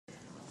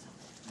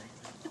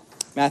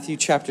Matthew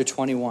chapter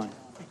 21.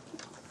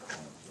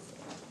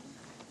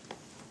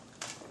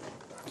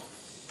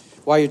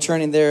 While you're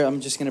turning there, I'm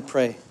just going to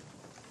pray.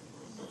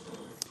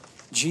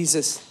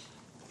 Jesus,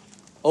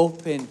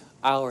 open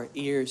our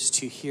ears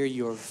to hear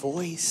your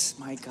voice,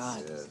 my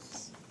God.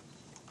 Yes.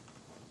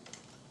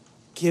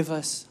 Give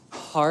us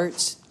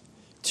hearts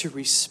to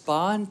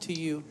respond to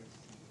you.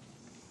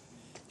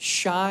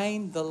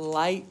 Shine the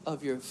light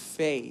of your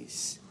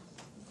face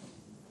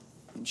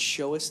and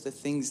show us the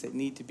things that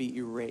need to be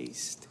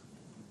erased.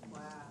 Wow.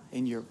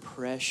 In your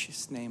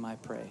precious name I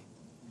pray.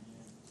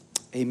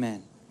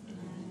 Amen.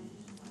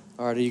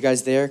 All right, are you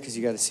guys there? Because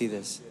you got to see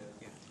this.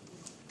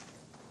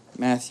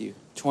 Matthew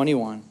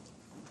 21.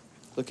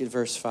 Look at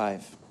verse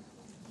 5.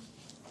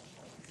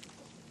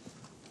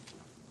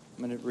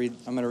 I'm going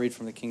to read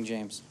from the King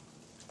James.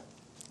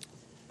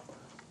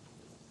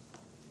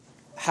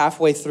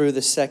 Halfway through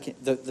the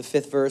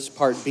fifth verse,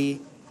 part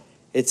B,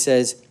 it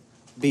says,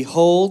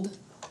 "Behold,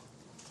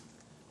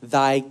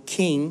 thy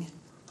king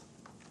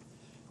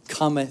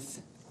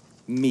cometh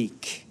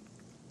meek."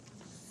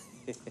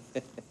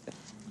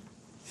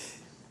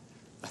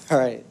 All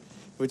right,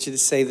 I want you to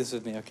say this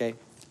with me, okay?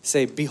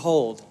 Say,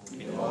 "Behold,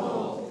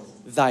 Behold,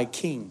 thy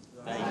king,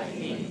 thy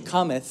king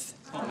cometh,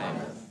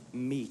 cometh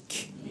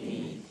meek."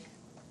 meek.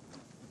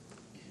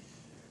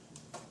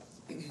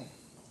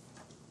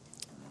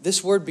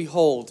 This word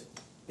 "behold"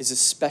 is a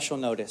special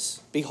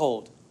notice.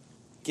 Behold.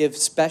 Give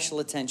special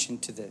attention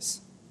to this.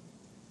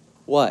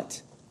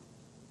 What?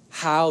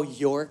 How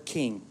your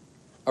king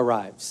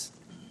arrives.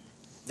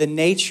 The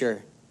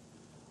nature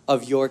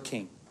of your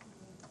king.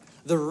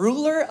 The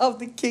ruler of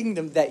the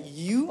kingdom that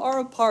you are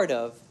a part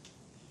of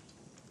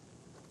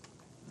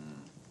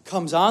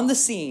comes on the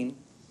scene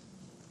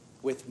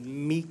with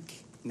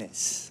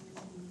meekness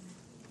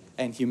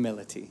and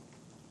humility.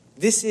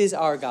 This is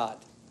our God.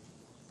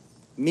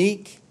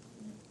 Meek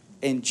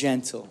and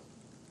gentle.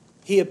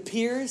 He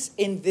appears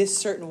in this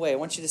certain way. I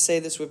want you to say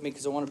this with me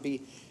because I want to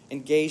be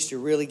engaged to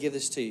really give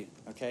this to you.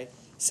 Okay?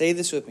 Say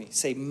this with me.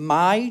 Say,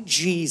 my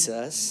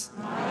Jesus,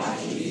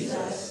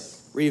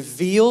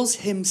 reveals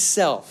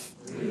himself,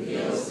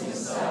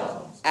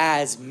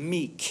 as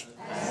meek.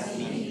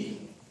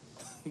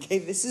 Okay,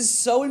 this is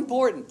so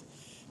important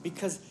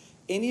because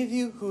any of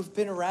you who've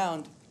been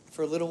around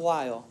for a little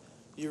while,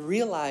 you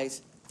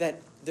realize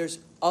that there's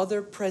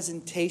other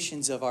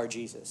presentations of our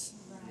Jesus.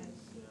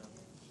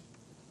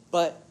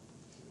 But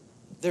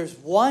there's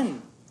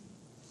one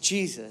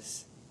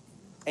Jesus,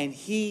 and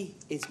he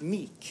is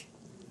meek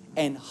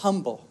and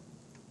humble.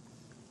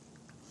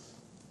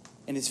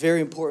 And it's very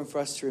important for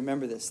us to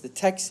remember this. The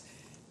text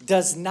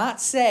does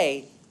not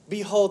say,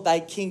 "Behold, thy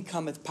king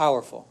cometh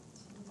powerful.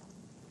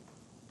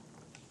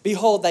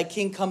 Behold, thy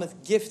king cometh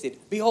gifted.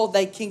 Behold,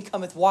 thy king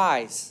cometh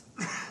wise."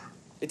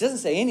 It doesn't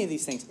say any of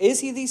these things. Is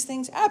he these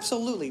things?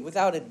 Absolutely,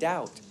 without a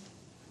doubt.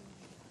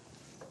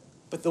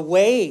 But the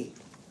way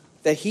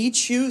that he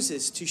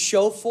chooses to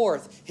show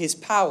forth his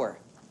power,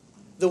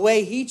 the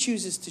way he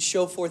chooses to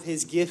show forth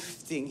his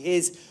gifting,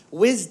 his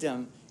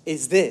wisdom,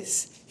 is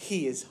this.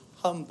 He is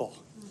humble.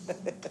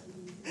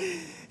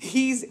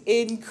 He's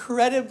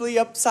incredibly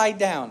upside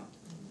down.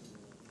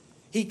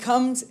 He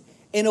comes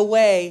in a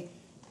way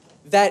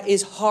that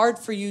is hard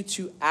for you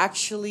to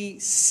actually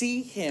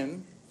see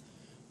him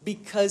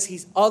because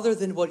he's other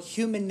than what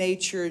human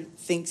nature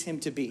thinks him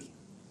to be.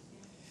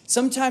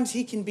 Sometimes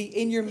he can be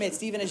in your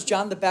midst, even as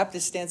John the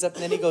Baptist stands up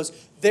and then he goes,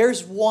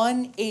 "There's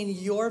one in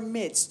your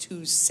midst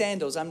whose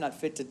sandals I'm not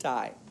fit to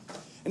tie."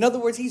 In other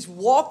words, he's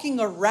walking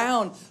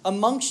around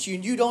amongst you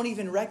and you don't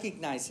even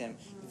recognize him.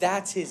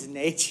 That's his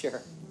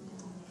nature.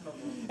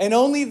 And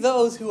only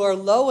those who are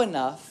low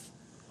enough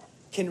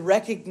can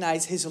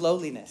recognize his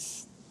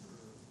lowliness.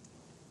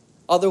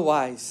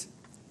 Otherwise,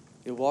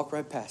 you'll walk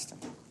right past him.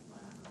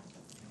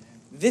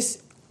 This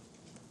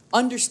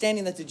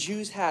understanding that the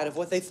Jews had of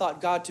what they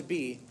thought God to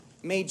be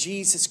made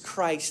Jesus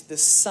Christ, the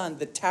Son,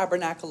 the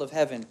tabernacle of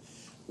heaven,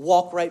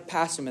 walk right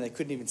past him and they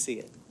couldn't even see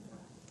it.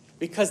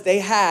 Because they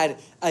had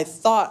a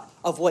thought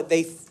of what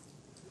they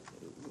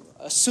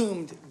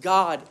assumed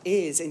God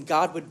is and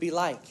God would be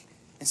like.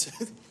 And so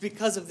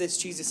because of this,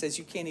 Jesus says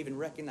you can't even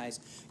recognize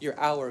your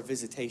hour of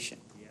visitation.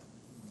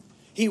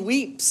 He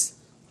weeps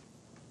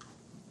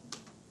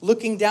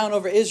looking down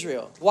over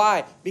Israel.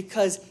 Why?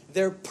 Because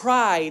their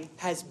pride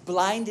has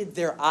blinded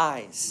their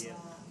eyes.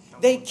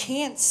 They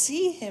can't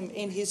see him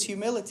in his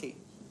humility.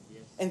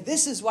 And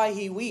this is why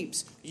he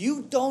weeps.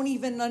 You don't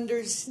even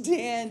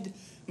understand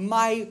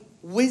my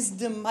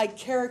wisdom, my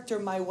character,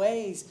 my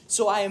ways.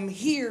 So I am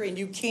here and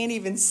you can't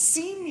even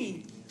see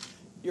me.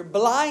 You're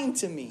blind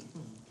to me.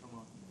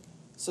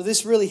 So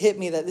this really hit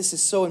me that this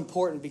is so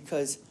important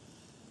because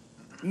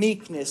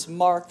meekness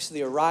marks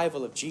the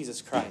arrival of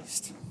Jesus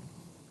Christ.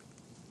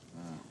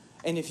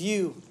 And if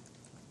you,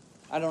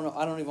 I don't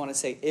even want to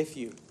say if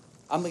you,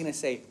 I'm going to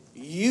say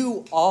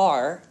you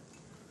are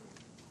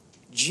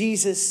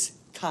Jesus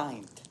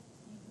kind.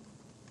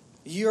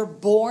 You're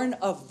born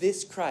of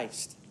this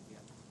Christ.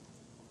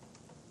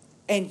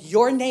 And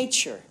your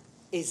nature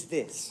is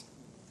this.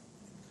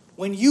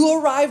 When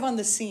you arrive on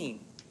the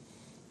scene,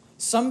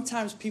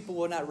 Sometimes people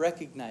will not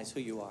recognize who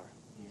you are.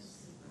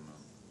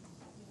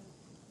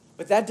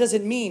 But that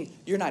doesn't mean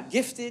you're not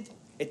gifted.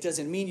 It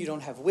doesn't mean you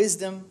don't have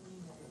wisdom.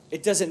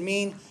 It doesn't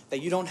mean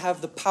that you don't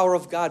have the power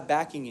of God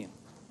backing you.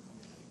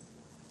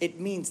 It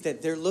means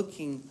that they're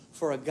looking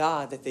for a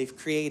God that they've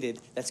created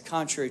that's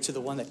contrary to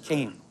the one that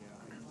came.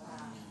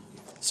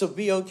 So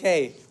be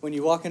okay when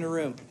you walk in a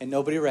room and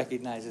nobody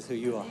recognizes who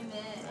you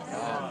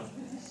are.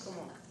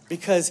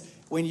 Because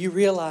when you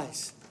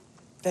realize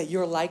that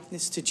your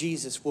likeness to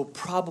Jesus will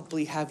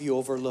probably have you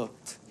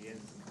overlooked,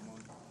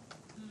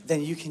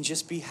 then you can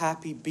just be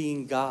happy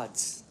being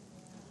God's.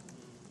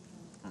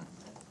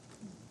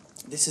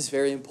 This is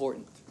very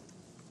important.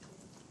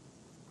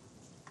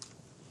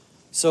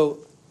 So,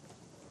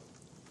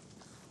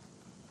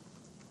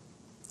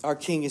 our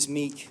King is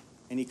meek,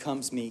 and he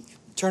comes meek.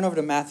 Turn over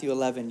to Matthew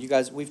 11. You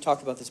guys, we've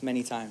talked about this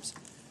many times.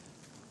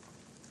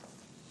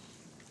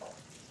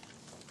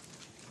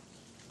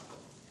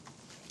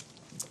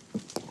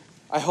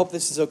 I hope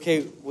this is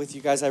okay with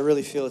you guys. I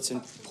really feel it's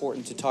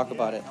important to talk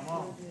about it.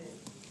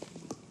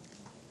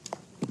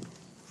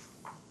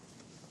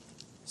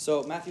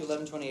 So, Matthew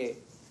 11:28.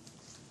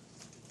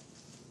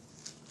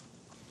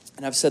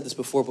 And I've said this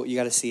before, but you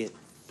got to see it.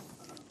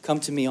 Come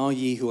to me, all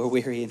ye who are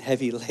weary and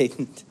heavy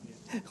laden.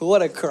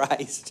 What a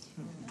Christ.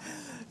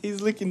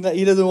 He's looking that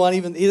he doesn't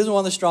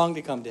want the strong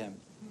to come to him.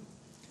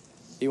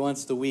 He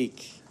wants the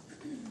weak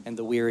and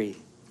the weary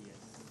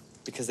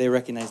because they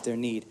recognize their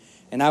need.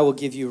 And I will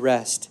give you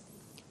rest.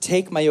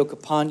 Take my yoke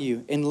upon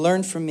you and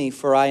learn from me,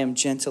 for I am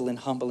gentle and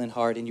humble in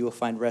heart, and you will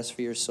find rest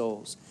for your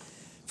souls.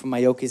 For my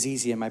yoke is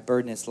easy and my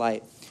burden is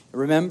light.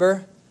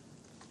 Remember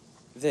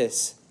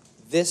this.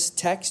 This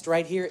text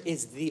right here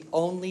is the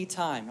only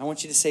time. I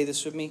want you to say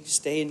this with me.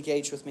 Stay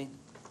engaged with me.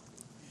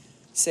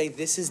 Say,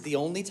 this is the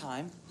only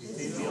time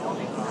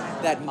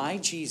that my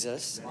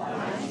Jesus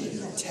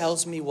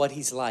tells me what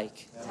he's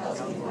like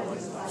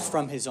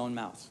from his own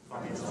mouth.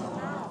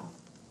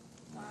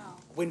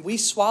 When we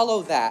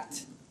swallow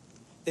that,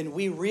 then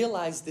we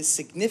realize the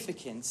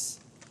significance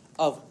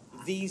of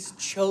these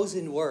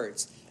chosen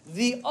words.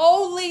 The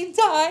only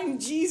time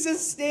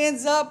Jesus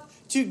stands up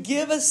to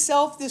give a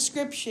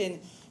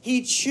self-description,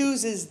 he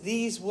chooses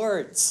these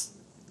words.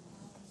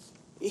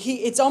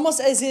 It's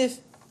almost as if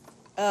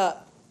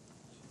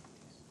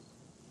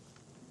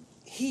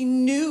he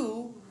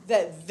knew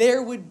that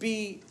there would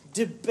be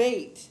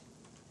debate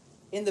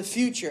in the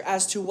future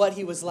as to what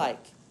he was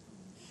like.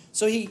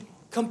 So he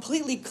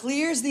completely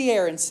clears the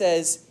air and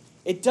says,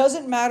 it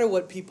doesn't matter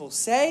what people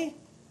say.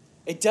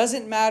 It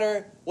doesn't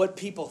matter what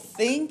people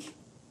think.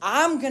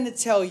 I'm going to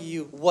tell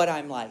you what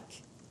I'm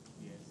like.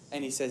 Yes.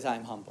 And he says,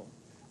 I'm humble.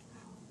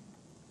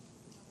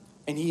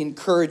 And he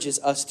encourages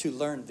us to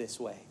learn this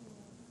way.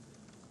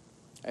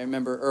 I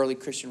remember early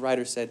Christian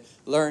writers said,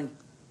 learn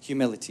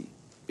humility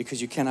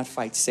because you cannot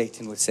fight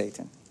Satan with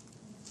Satan.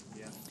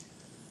 Yeah.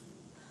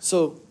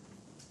 So,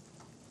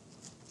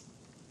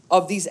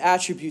 of these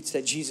attributes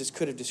that Jesus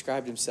could have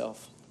described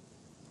himself,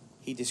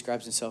 he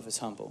describes himself as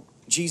humble.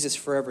 Jesus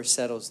forever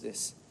settles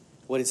this,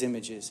 what his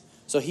image is.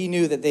 So he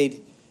knew that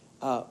they'd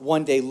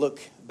one day look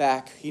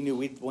back. He knew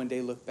we'd one day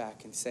look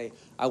back and say,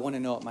 I want to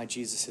know what my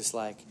Jesus is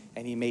like.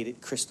 And he made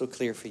it crystal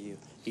clear for you.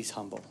 He's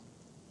humble.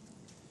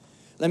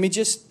 Let me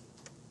just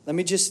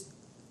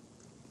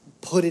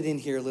put it in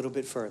here a little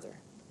bit further.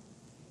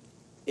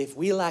 If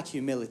we lack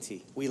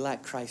humility, we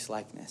lack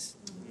Christ-likeness.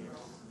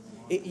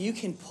 You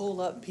can pull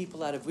up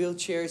people out of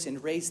wheelchairs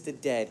and raise the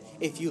dead.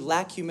 If you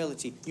lack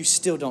humility, you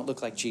still don't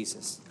look like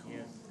Jesus.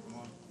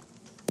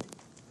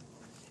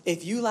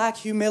 If you lack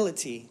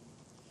humility,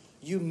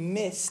 you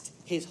missed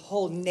his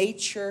whole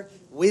nature,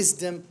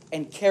 wisdom,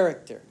 and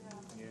character.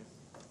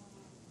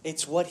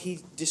 It's what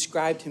he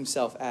described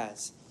himself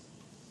as.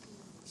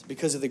 So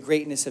because of the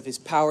greatness of his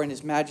power and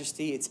his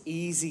majesty, it's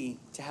easy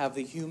to have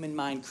the human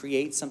mind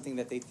create something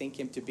that they think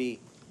him to be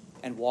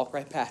and walk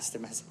right past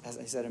him, as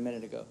I said a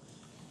minute ago.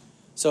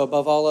 So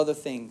above all other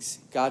things,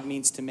 God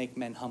means to make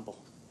men humble.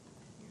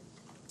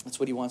 That's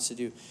what he wants to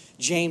do.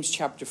 James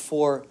chapter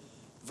 4,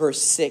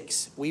 verse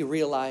 6, we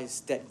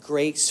realize that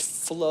grace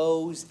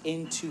flows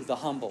into the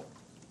humble.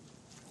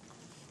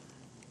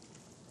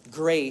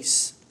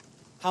 Grace.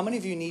 How many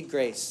of you need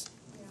grace?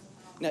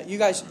 Now, you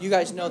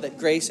guys know that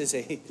grace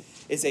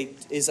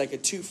is like a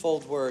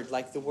twofold word,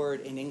 like the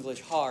word in English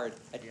hard.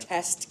 A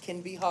test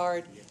can be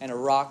hard and a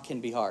rock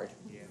can be hard.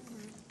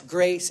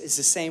 Grace is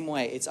the same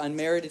way. It's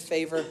unmerited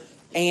favor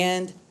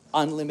and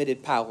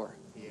unlimited power.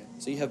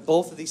 So you have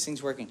both of these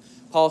things working.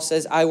 Paul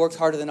says, I worked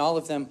harder than all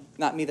of them,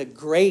 not me, the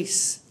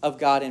grace of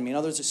God in me. In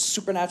other words, a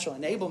supernatural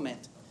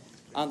enablement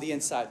on the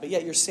inside. But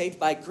yet you're saved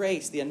by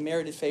grace, the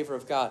unmerited favor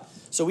of God.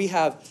 So we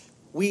have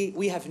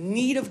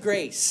need of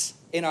grace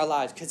in our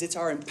lives because it's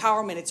our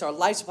empowerment, it's our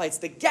life supply, it's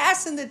the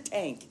gas in the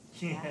tank.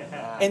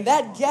 And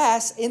that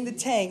gas in the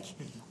tank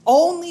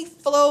only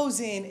flows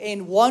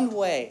in one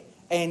way,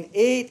 and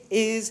it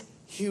is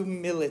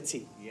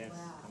humility. Yes.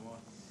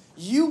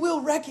 You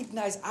will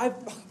recognize,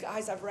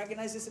 I've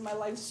recognized this in my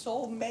life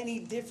so many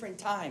different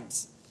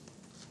times.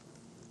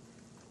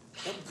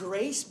 that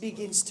grace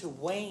begins to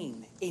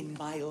wane in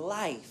my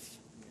life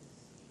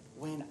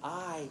when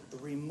I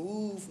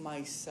remove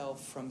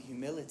myself from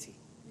humility.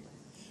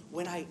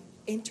 When I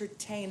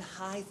entertain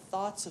high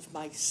thoughts of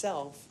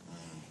myself,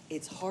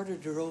 it's harder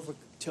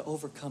to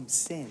overcome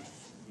sin.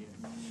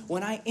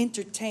 When I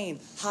entertain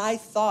high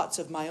thoughts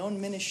of my own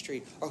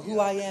ministry, or who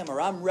I am, or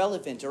I'm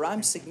relevant, or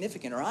I'm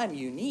significant, or I'm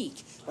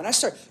unique, when I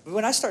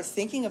start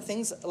thinking of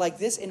things like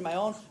this in my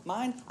own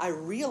mind, I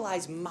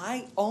realize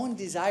my own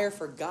desire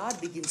for God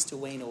begins to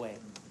wane away.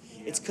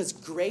 It's because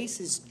grace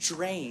is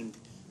drained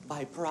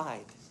by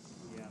pride.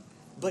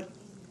 But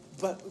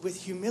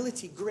with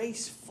humility,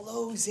 grace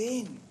flows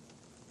in.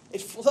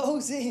 It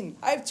flows in.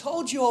 I've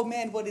told you, oh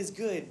man, what is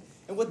good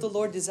and what the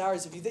Lord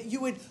desires of you, that you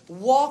would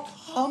walk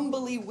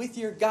humbly with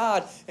your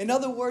God. In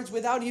other words,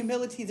 without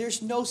humility,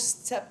 there's no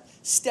step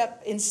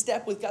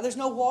with God. There's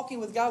no walking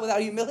with God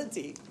without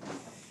humility.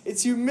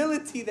 It's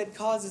humility that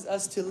causes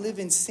us to live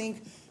in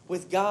sync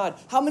with God.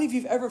 How many of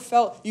you have ever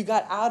felt you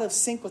got out of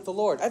sync with the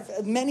Lord?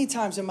 Many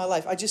times in my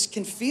life, I just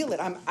can feel it.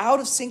 I'm out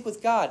of sync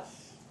with God.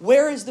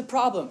 Where is the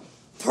problem?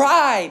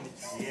 Pride.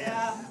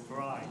 Yeah,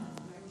 pride.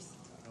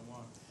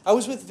 I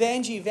was with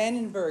Vanjie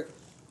Vandenberg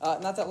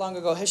not that long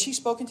ago. Has she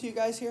spoken to you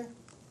guys here?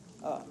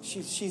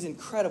 She's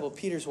incredible,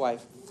 Peter's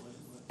wife.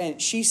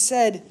 And she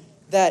said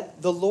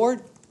that the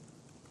Lord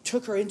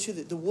took her into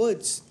the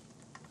woods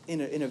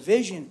in a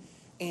vision.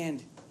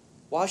 And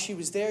while she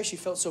was there, she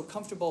felt so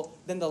comfortable.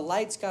 Then the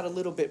lights got a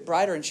little bit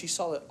brighter, and she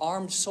saw an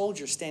armed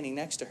soldier standing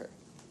next to her.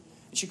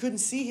 And she couldn't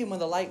see him when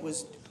the light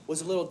was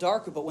a little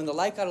darker, but when the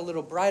light got a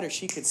little brighter,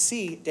 she could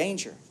see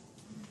danger.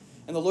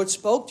 And the Lord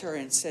spoke to her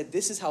and said,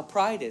 this is how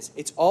pride is.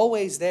 It's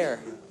always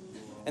there.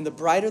 And the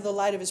brighter the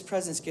light of His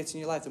presence gets in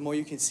your life, the more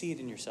you can see it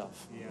in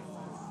yourself.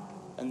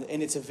 And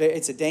it's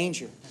a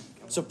danger.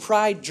 So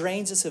pride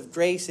drains us of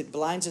grace. It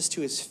blinds us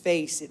to His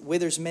face. It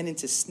withers men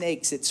into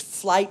snakes. It's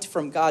flight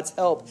from God's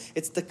help.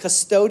 It's the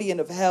custodian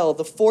of hell,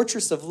 the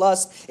fortress of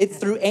lust. It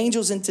threw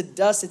angels into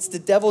dust. It's the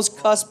devil's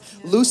cusp,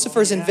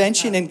 Lucifer's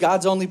invention, and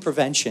God's only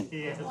prevention.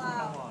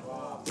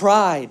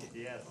 Pride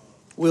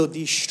will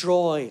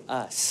destroy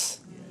us.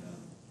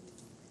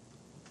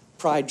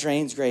 Pride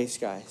drains grace,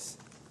 guys.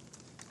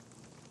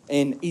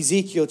 In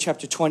Ezekiel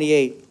chapter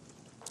 28,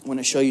 I want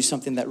to show you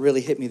something that really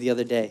hit me the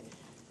other day.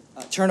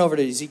 Turn over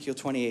to Ezekiel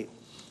 28.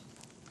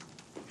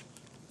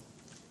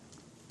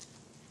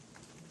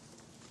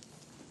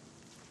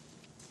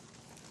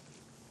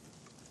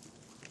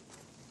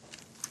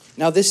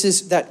 Now, this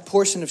is that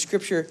portion of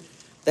Scripture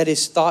that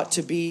is thought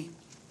to be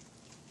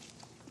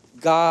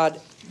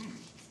God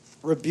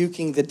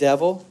rebuking the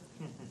devil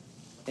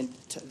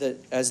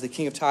as the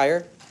king of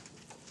Tyre.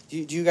 Do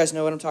you guys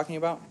know what I'm talking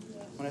about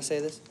when I say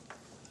this?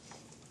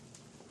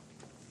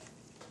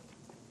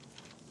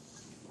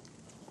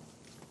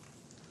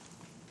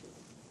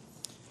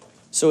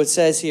 So it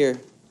says here,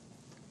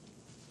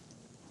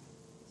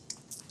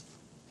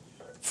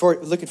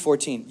 look at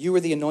 14. You were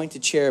the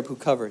anointed cherub who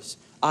covers.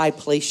 I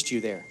placed you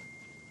there.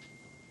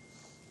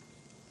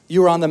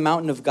 You were on the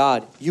mountain of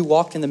God. You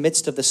walked in the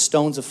midst of the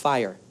stones of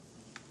fire.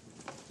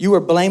 You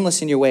were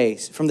blameless in your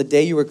ways from the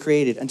day you were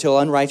created until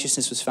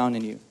unrighteousness was found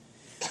in you.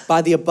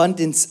 By the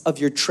abundance of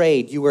your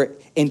trade, you were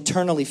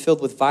internally filled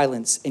with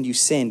violence, and you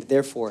sinned.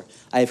 Therefore,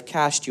 I have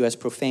cast you as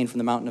profane from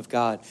the mountain of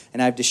God,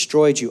 and I have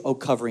destroyed you, O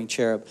covering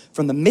cherub,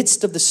 from the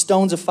midst of the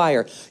stones of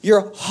fire.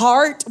 Your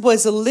heart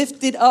was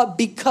lifted up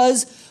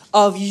because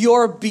of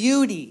your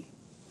beauty.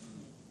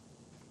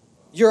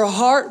 Your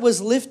heart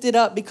was lifted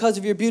up because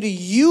of your beauty.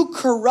 You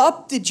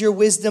corrupted your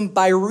wisdom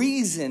by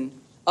reason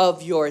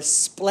of your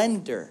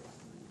splendor.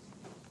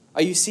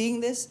 Are you seeing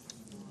this?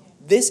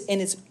 This, in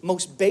its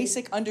most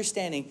basic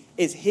understanding,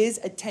 is his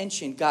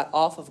attention got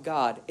off of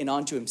God and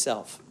onto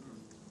himself.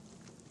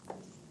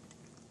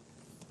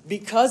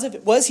 Because of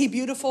it, was he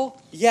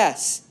beautiful?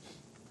 Yes.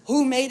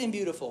 Who made him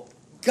beautiful?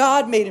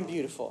 God made him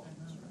beautiful.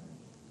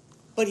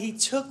 But he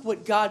took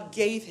what God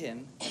gave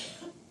him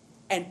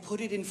and put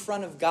it in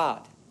front of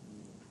God.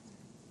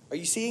 Are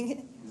you seeing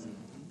it?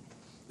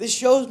 This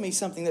shows me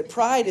something, that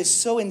pride is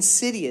so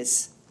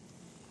insidious.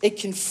 It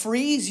can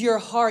freeze your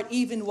heart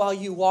even while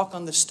you walk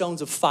on the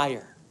stones of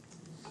fire.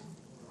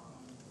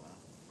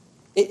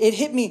 It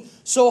hit me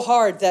so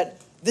hard that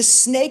the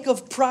snake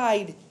of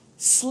pride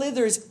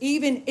slithers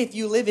even if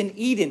you live in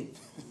Eden.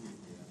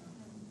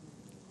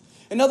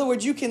 In other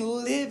words, you can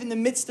live in the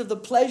midst of the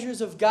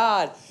pleasures of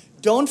God.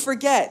 Don't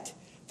forget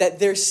that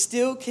there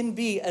still can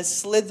be a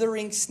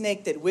slithering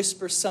snake that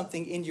whispers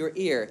something in your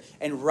ear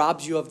and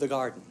robs you of the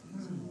garden.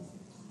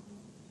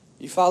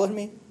 You followed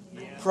me?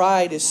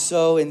 Pride is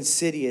so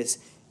insidious.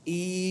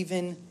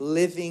 Even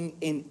living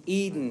in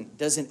Eden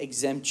doesn't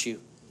exempt you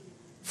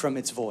from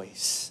its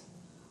voice.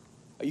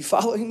 Are you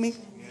following me?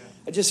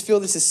 I just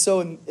feel this is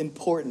so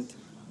important.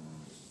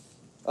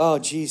 Oh,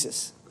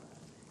 Jesus.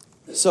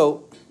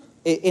 So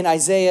in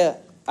Isaiah,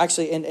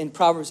 actually in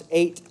Proverbs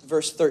 8,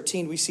 verse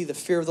 13, we see the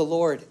fear of the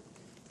Lord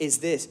is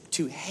this: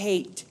 to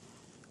hate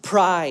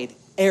pride,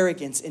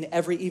 arrogance in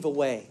every evil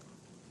way.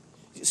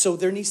 So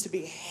there needs to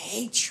be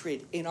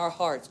hatred in our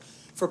hearts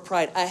for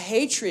pride. A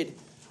hatred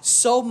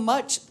so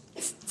much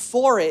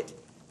for it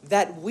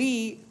that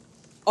we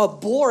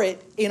abhor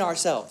it in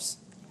ourselves.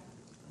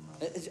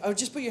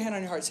 Just put your hand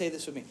on your heart. Say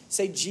this with me.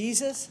 Say,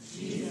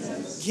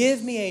 Jesus,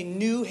 give me a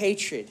new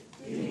hatred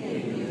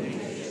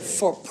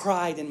for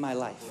pride in my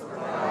life.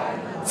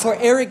 For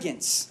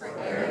arrogance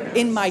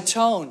in my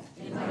tone.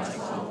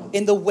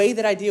 In the way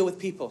that I deal with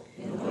people.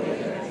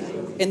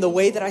 In the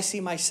way that I see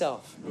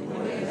myself.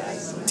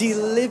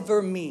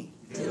 Deliver me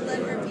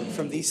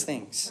from these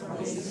things.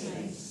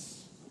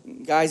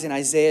 Guys, in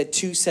Isaiah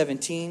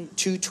 2:17,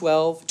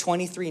 2:12,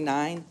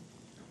 23:9,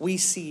 we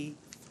see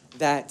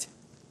that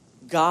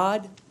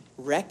God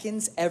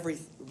reconciles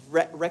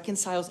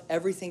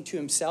everything to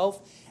himself,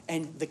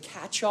 and the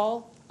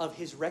catch-all of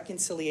his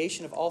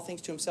reconciliation of all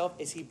things to himself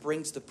is he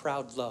brings the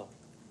proud low.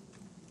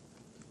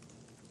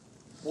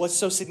 What's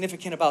so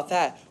significant about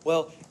that?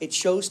 Well, it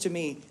shows to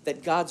me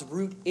that God's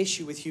root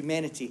issue with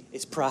humanity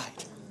is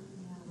pride.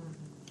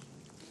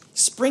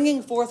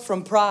 Springing forth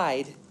from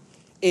pride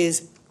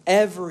is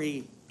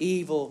every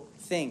evil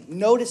thing.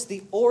 Notice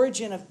the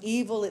origin of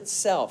evil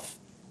itself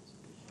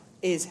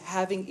is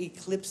having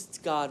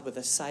eclipsed God with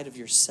a sight of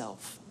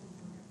yourself.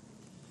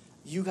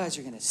 You guys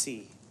are going to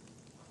see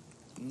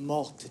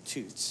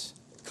multitudes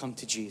come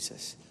to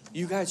Jesus.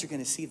 You guys are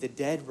going to see the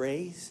dead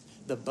raised,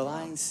 the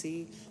blind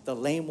see, the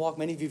lame walk.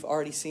 Many of you have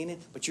already seen it,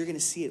 but you're going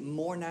to see it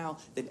more now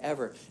than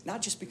ever.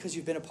 Not just because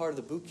you've been a part of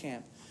the boot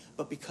camp,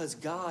 but because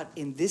God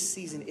in this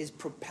season is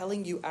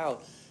propelling you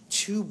out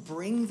to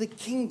bring the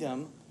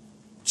kingdom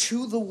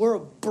to the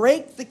world.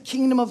 Break the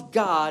kingdom of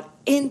God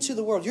into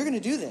the world. You're going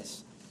to do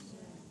this.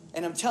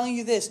 And I'm telling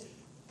you this,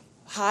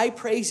 high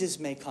praises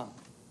may come.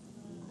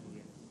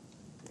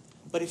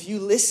 But if you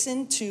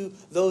listen to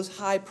those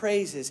high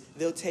praises,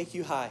 they'll take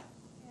you high.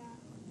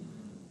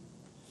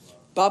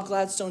 Bob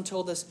Gladstone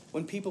told us,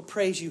 when people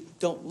praise you,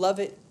 don't love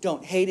it,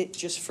 don't hate it,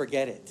 just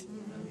forget it.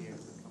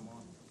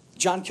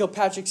 John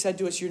Kilpatrick said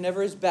to us, you're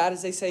never as bad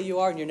as they say you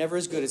are, and you're never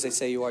as good as they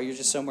say you are. You're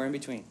just somewhere in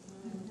between.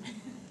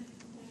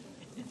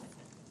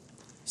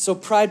 So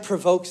pride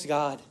provokes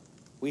God.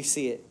 We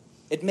see it.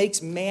 It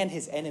makes man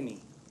his enemy.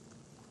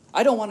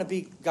 I don't want to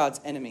be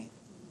God's enemy,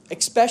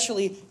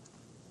 especially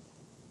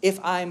if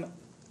I'm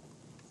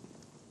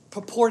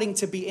purporting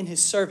to be in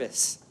his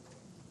service,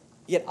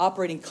 yet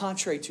operating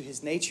contrary to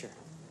his nature.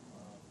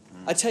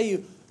 I tell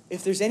you,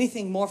 if there's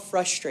anything more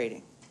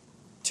frustrating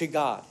to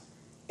God,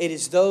 it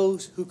is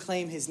those who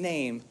claim his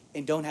name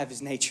and don't have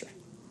his nature.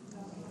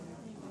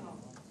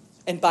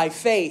 And by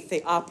faith,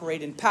 they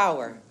operate in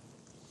power,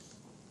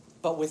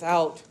 but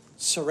without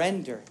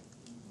surrender,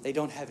 they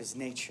don't have his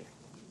nature.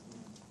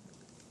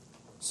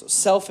 So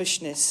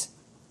selfishness,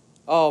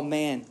 oh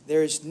man,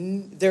 there is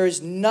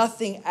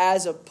nothing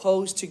as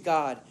opposed to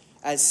God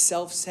as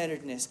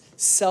self-centeredness,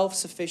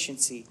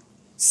 self-sufficiency,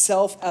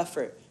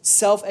 self-effort,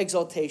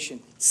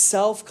 self-exaltation,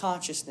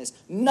 self-consciousness.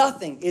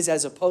 Nothing is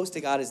as opposed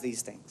to God as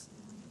these things.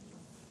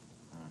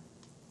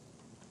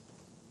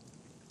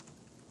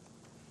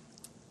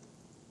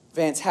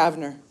 Vance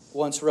Havner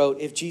once wrote,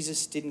 if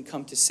Jesus didn't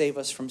come to save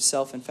us from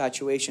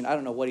self-infatuation, I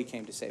don't know what he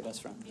came to save us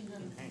from.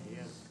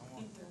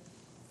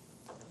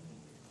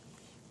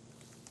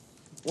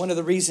 One of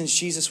the reasons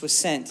Jesus was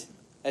sent,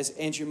 as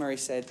Andrew Murray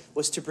said,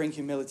 was to bring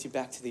humility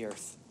back to the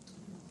earth.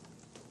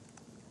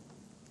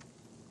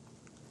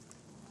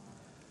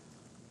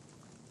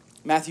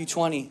 Matthew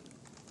 20,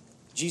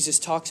 Jesus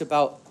talks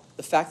about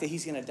the fact that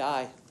he's going to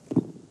die.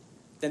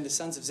 Then the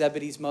sons of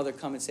Zebedee's mother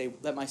come and say,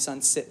 let my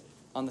son sit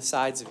on the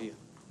sides of you.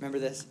 Remember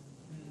this?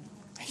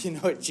 You know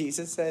what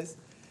Jesus says?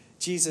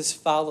 Jesus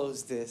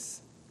follows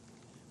this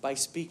by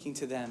speaking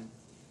to them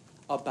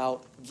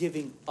about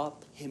giving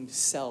up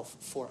himself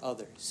for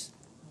others.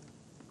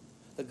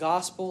 The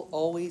gospel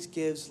always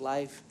gives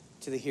life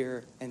to the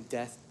hearer and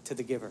death to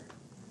the giver,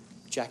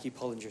 Jackie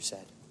Pullinger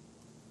said.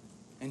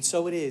 And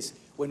so it is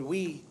when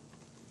we,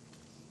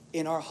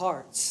 in our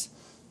hearts,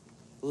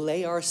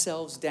 lay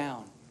ourselves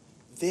down.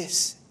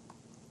 This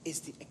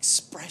is the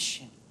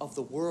expression of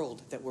the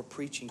world that we're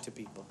preaching to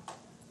people.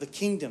 The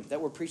kingdom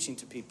that we're preaching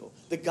to people.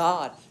 The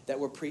God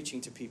that we're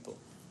preaching to people.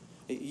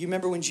 You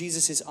remember when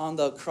Jesus is on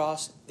the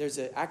cross, there's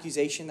an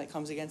accusation that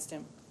comes against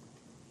him.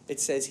 It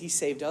says he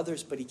saved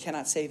others, but he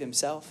cannot save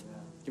himself. Do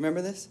you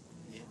remember this?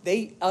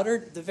 They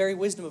uttered the very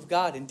wisdom of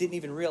God and didn't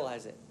even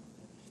realize it.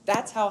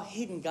 That's how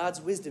hidden God's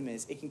wisdom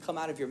is. It can come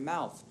out of your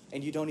mouth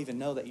and you don't even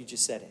know that you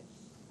just said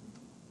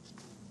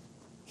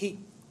it.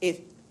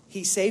 If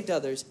he saved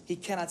others, he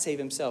cannot save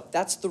himself.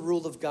 That's the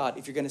rule of God.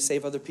 If you're going to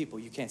save other people,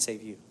 you can't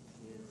save you.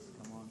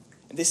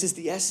 And this is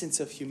the essence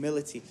of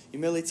humility.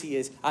 Humility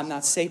is, I'm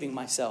not saving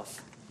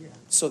myself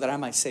so that I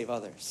might save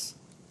others.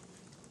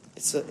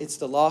 It's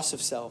the loss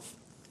of self.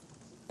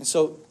 And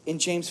so in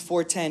James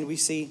 4:10, we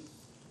see,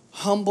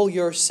 humble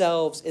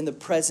yourselves in the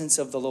presence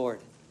of the Lord.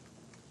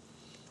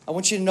 I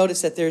want you to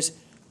notice that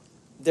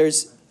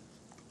there's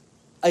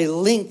a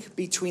link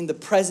between the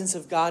presence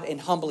of God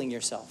and humbling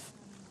yourself.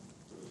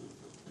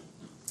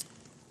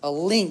 A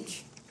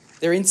link.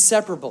 They're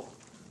inseparable.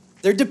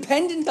 They're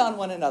dependent on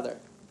one another.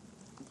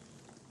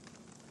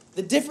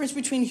 The difference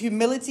between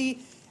humility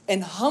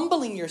and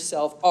humbling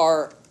yourself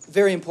are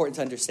very important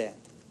to understand.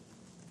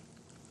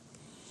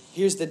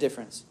 Here's the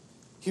difference.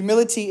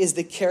 Humility is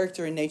the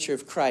character and nature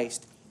of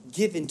Christ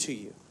given to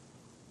you.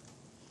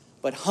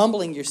 But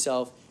humbling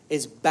yourself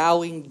is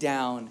bowing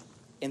down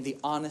in the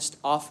honest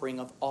offering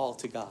of all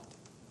to God.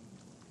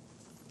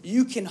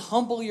 You can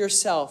humble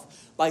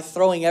yourself by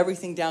throwing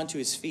everything down to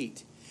his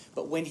feet.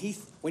 But when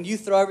you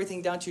throw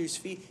everything down to his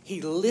feet,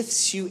 he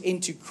lifts you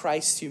into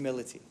Christ's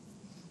humility.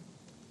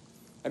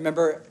 I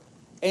remember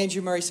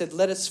Andrew Murray said,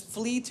 "Let us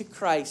flee to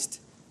Christ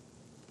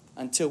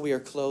until we are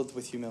clothed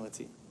with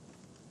humility."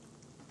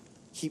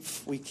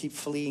 We keep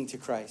fleeing to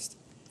Christ.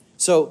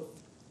 So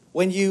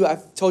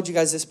I've told you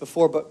guys this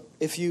before, but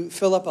if you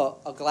fill up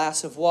a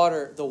glass of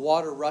water, the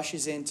water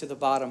rushes into the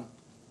bottom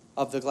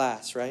of the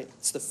glass, right?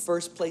 It's the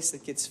first place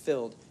that gets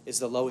filled is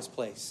the lowest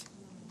place.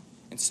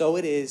 And so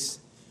it is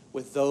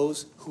with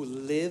those who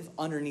live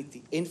underneath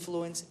the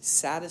influence,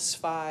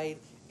 satisfied,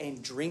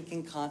 and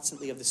drinking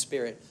constantly of the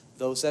Spirit.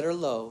 Those that are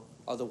low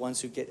are the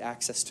ones who get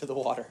access to the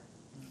water.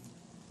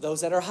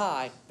 Those that are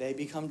high, they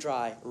become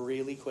dry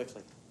really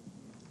quickly.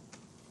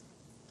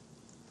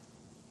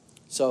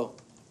 So,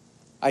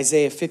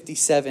 Isaiah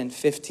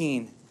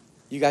 57:15.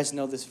 You guys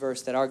know this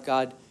verse, that our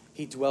God,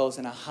 he dwells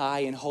in a high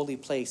and holy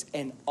place,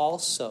 and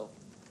also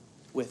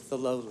with the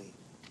lowly,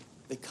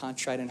 the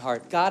contrite in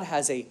heart. God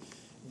has a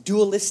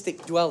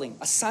dualistic dwelling,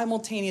 a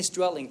simultaneous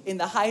dwelling in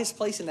the highest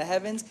place in the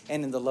heavens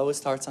and in the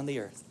lowest hearts on the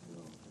earth.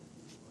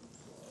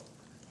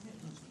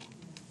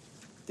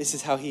 This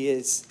is how he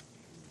is.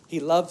 He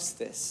loves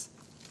this.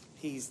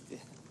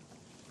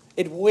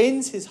 It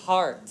wins his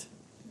heart.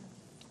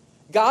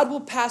 God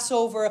will pass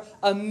over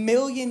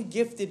 1,000,000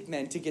 gifted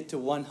men to get to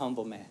one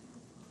humble man.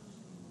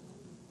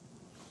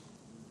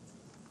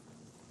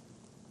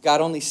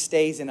 God only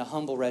stays in a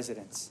humble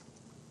residence.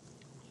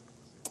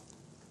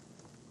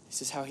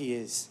 This is how he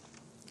is.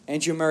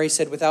 Andrew Murray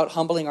said, "Without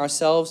humbling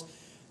ourselves,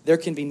 there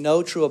can be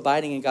no true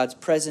abiding in God's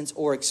presence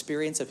or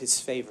experience of his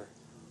favor."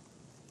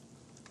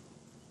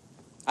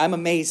 I'm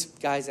amazed,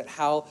 guys, at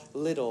how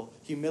little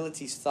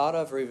humility is thought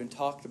of or even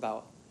talked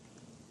about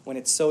when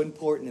it's so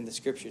important in the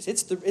scriptures.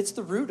 It's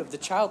the root of the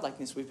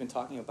childlikeness we've been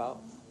talking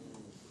about.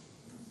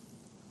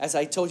 As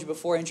I told you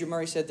before, Andrew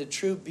Murray said the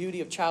true beauty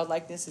of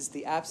childlikeness is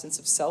the absence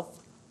of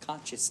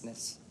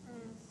self-consciousness.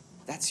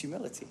 That's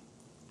humility.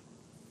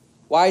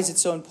 Why is it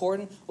so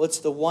important? Well, it's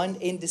the one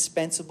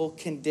indispensable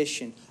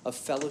condition of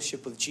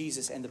fellowship with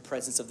Jesus and the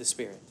presence of the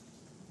Spirit.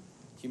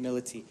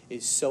 Humility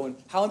is so...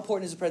 How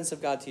important is the presence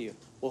of God to you?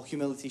 Well,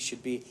 humility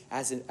should be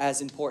as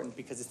important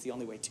because it's the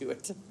only way to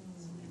it.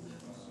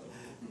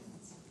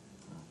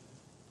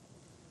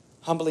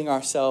 Humbling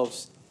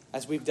ourselves,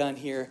 as we've done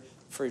here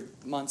for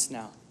months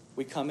now.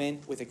 We come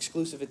in with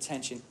exclusive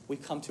attention. We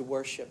come to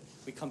worship.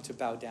 We come to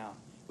bow down.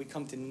 We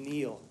come to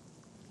kneel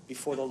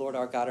before the Lord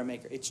our God, our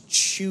Maker. It's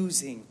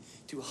choosing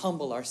to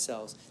humble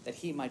ourselves that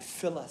he might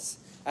fill us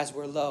as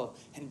we're low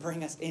and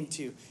bring us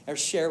into or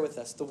share with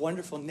us the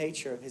wonderful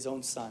nature of his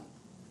own Son.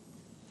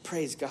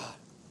 Praise God.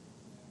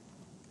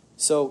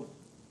 So,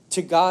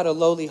 to God, a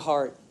lowly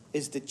heart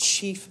is the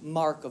chief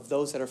mark of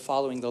those that are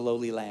following the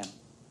lowly Lamb.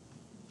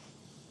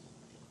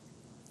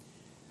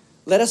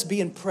 Let us be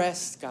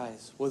impressed,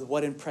 guys, with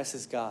what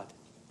impresses God.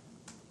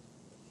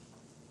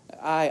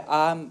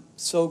 I'm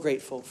so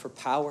grateful for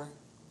power.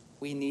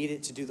 We need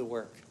it to do the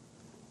work.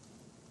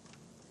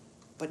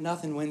 But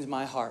nothing wins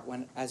my heart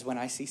when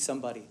I see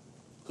somebody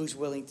who's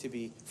willing to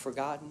be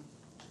forgotten,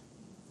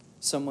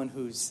 someone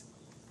who's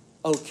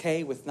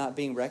okay with not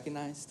being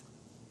recognized,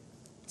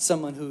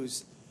 someone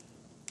who's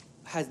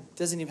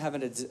doesn't even have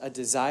a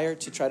desire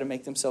to try to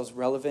make themselves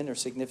relevant or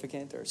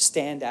significant or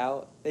stand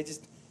out.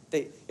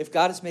 If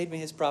God has made me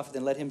his prophet,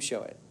 then let him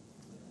show it.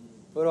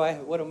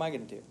 What am I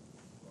going to do?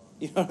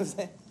 You know what I'm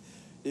saying?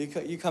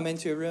 You come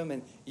into a room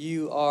and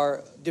you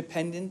are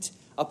dependent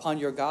upon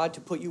your God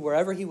to put you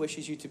wherever he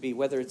wishes you to be,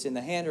 whether it's in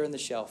the hand or in the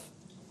shelf.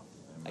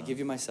 I give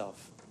you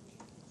myself.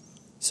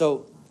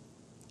 So,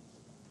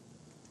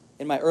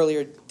 in my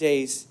earlier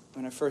days,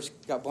 when I first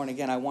got born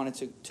again, I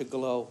wanted to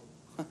glow.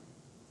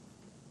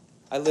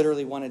 I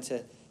literally wanted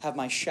to have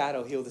my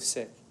shadow heal the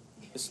sick.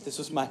 This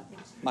was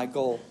my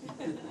goal.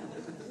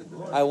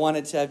 I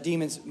wanted to have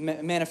demons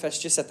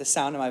manifest just at the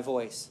sound of my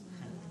voice.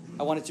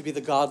 I wanted to be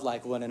the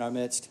godlike one in our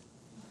midst.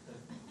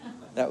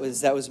 That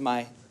was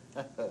my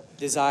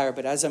desire.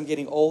 But as I'm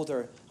getting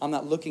older, I'm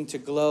not looking to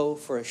glow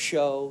for a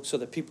show so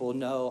that people will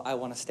know. I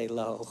want to stay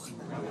low.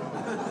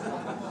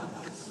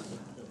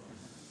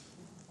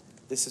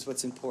 This is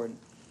what's important.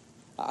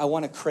 I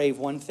want to crave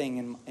one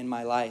thing in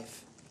my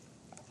life.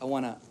 I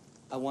want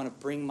to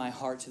bring my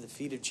heart to the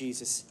feet of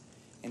Jesus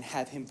and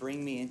have him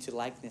bring me into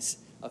likeness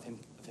of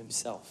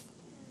himself.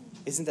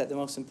 Isn't that the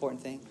most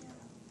important thing?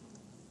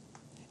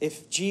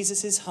 If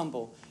Jesus is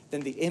humble,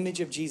 then the image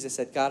of Jesus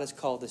that God has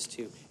called us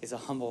to is a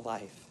humble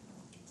life.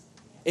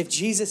 If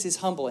Jesus is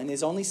humble and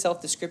his only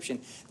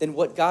self-description, then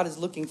what God is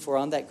looking for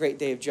on that great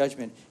day of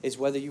judgment is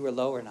whether you are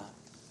low or not.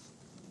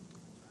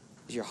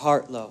 Is your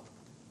heart low?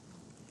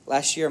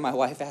 Last year, my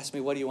wife asked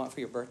me, "What do you want for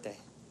your birthday?"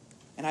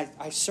 And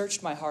I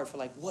searched my heart for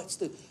like, what's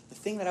the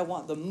thing that I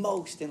want the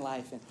most in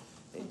life? And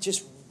it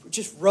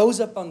just rose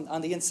up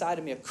on the inside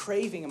of me, a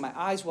craving, and my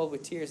eyes welled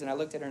with tears. And I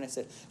looked at her and I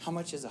said, how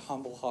much is a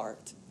humble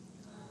heart?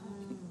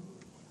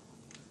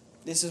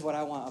 This is what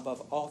I want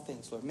above all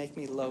things, Lord. Make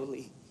me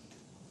lowly.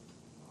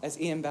 As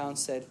Ian Bound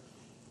said,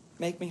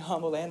 make me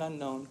humble and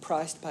unknown,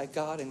 prized by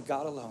God and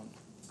God alone.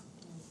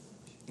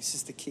 This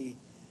is the key.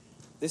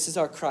 This is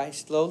our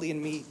Christ, lowly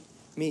and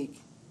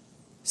meek.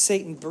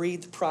 Satan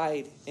breathed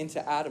pride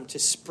into Adam to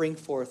spring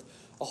forth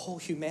a whole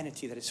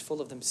humanity that is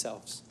full of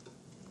themselves.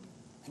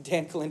 And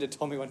Dan Kalinda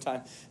told me one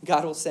time,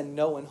 God will send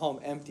no one home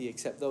empty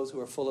except those who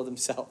are full of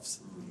themselves.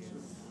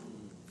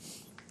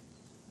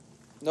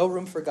 No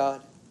room for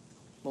God.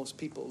 Most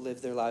people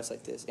live their lives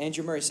like this.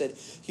 Andrew Murray said,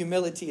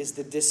 humility is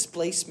the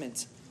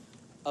displacement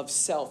of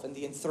self and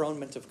the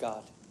enthronement of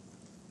God.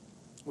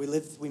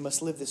 We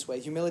must live this way.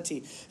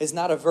 Humility is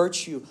not a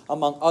virtue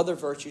among other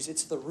virtues.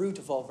 It's the root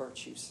of all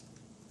virtues.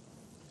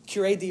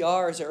 Curé de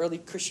Ars, an early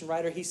Christian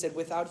writer, he said,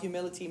 without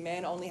humility,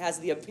 man only has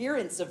the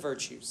appearance of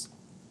virtues.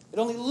 It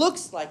only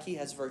looks like he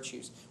has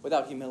virtues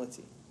without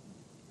humility.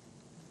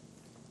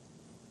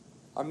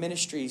 Our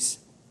ministries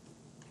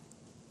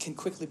can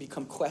quickly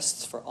become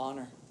quests for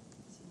honor.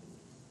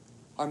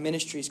 Our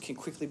ministries can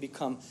quickly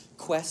become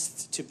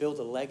quests to build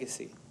a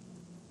legacy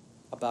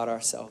about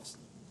ourselves.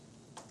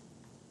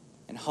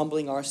 And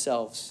humbling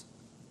ourselves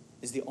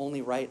is the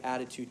only right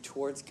attitude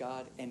towards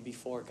God and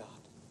before God.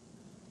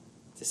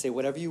 To say,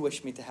 whatever you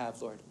wish me to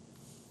have, Lord.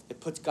 It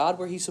puts God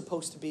where he's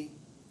supposed to be,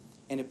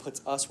 and it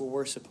puts us where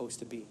we're supposed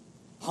to be.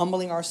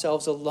 Humbling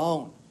ourselves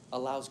alone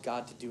allows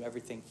God to do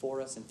everything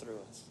for us and through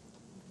us.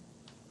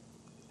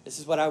 This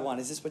is what I want.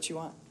 Is this what you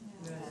want?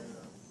 Yes.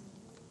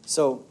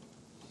 So,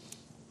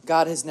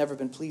 God has never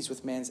been pleased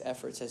with man's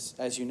efforts,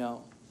 as you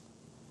know.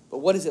 But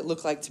what does it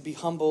look like to be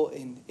humble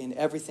in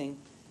everything?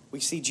 We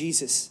see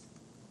Jesus,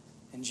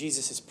 and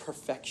Jesus is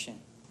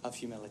perfection of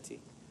humility.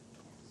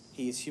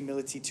 He is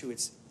humility to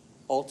its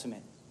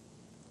ultimate.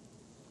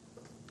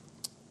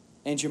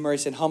 Andrew Murray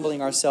said,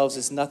 humbling ourselves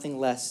is nothing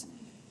less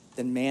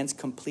than man's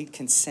complete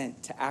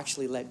consent to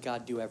actually let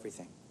God do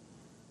everything.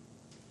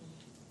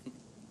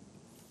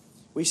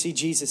 We see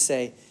Jesus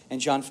say in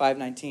John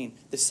 5:19,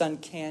 the Son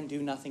can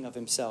do nothing of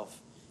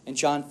himself. In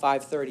John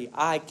 5:30,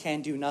 I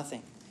can do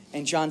nothing.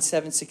 In John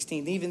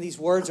 7:16, even these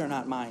words are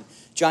not mine.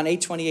 John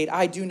 8:28,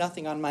 I do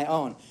nothing on my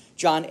own.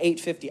 John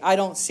 8:50, I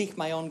don't seek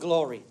my own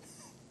glory.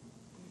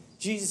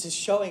 Jesus is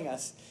showing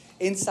us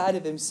inside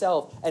of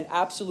himself an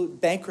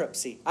absolute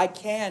bankruptcy. I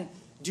can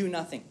do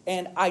nothing,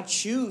 and I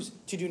choose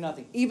to do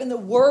nothing. Even the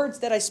words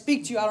that I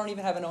speak to you, I don't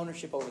even have an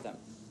ownership over them.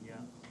 Yeah.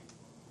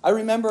 I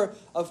remember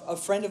a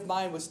friend of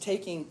mine was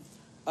taking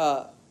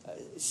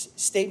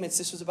statements.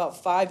 This was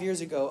about 5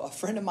 years ago. A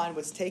friend of mine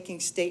was taking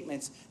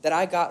statements that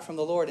I got from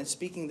the Lord and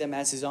speaking them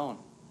as his own.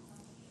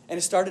 And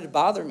it started to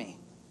bother me.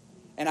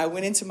 And I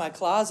went into my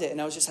closet and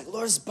I was just like,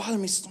 Lord, it's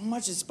bothering me so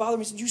much. It's bothering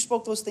me. You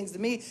spoke those things to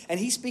me. And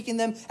he's speaking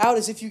them out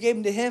as if you gave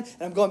them to him.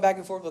 And I'm going back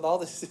and forth with all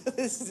this,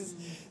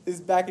 this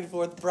back and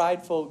forth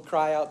prideful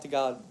cry out to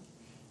God.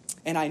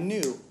 And I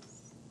knew,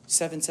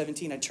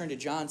 7:17, I turned to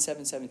John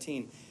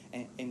 7:17.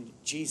 And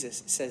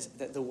Jesus says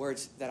that the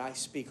words that I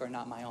speak are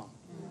not my own.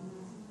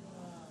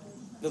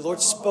 The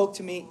Lord spoke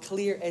to me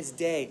clear as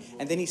day.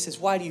 And then he says,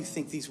 why do you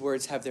think these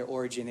words have their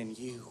origin in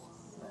you?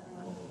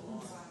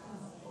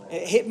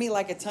 It hit me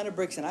like a ton of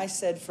bricks. And I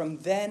said, from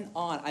then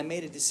on, I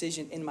made a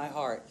decision in my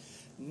heart.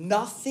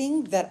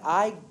 Nothing that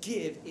I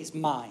give is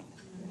mine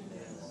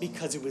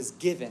because it was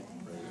given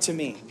to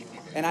me.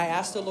 And I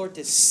asked the Lord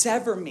to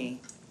sever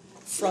me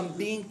from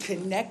being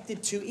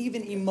connected to,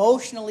 even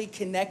emotionally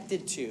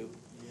connected to,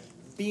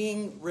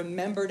 being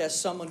remembered as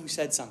someone who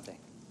said something.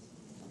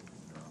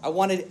 I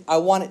want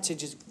it to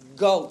just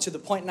go to the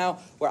point now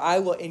where I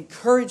will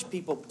encourage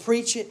people,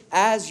 preach it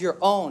as your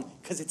own,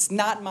 because it's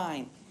not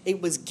mine.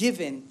 It was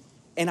given,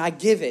 and I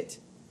give it.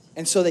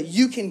 And so that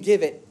you can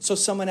give it, so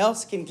someone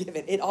else can give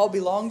it. It all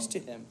belongs to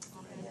him.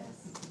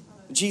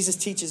 Jesus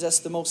teaches us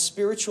the most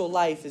spiritual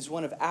life is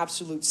one of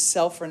absolute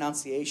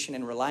self-renunciation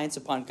and reliance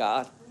upon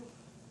God.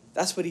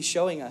 That's what he's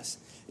showing us.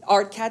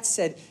 Art Katz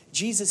said,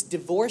 Jesus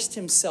divorced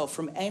himself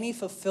from any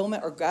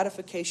fulfillment or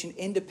gratification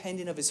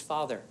independent of his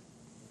Father.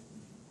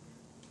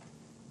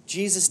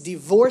 Jesus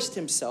divorced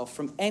himself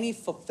from any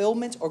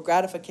fulfillment or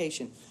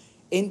gratification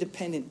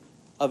independent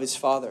of his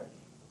Father.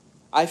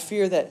 I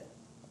fear that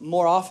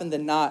more often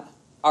than not,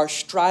 our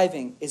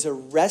striving is a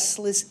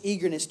restless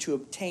eagerness to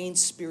obtain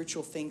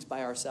spiritual things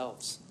by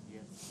ourselves.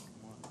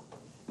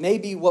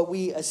 Maybe what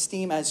we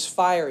esteem as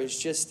fire is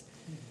just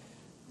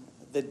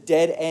the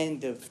dead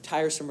end of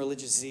tiresome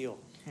religious zeal.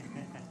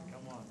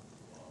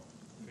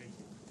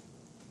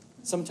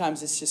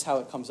 Sometimes it's just how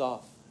it comes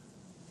off.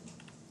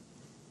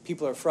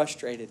 People are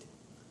frustrated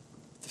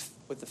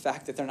with the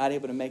fact that they're not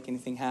able to make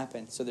anything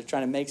happen. So they're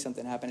trying to make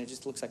something happen. It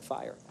just looks like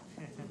fire.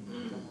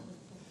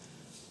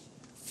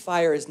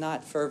 Fire is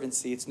not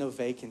fervency. It's no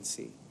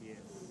vacancy.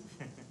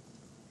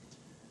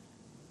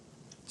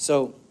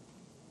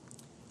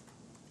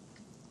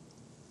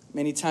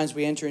 Many times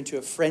we enter into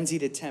a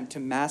frenzied attempt to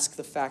mask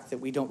the fact that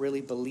we don't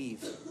really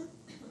believe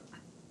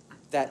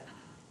that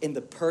in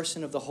the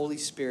person of the Holy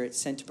Spirit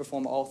sent to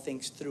perform all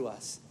things through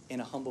us in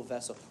a humble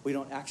vessel. We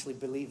don't actually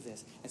believe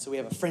this. And so we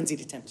have a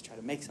frenzied attempt to try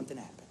to make something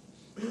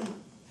happen.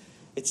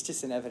 It's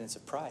just an evidence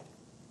of pride.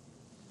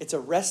 It's a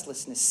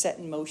restlessness set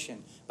in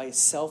motion by a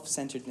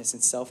self-centeredness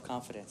and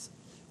self-confidence.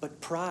 But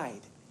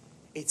pride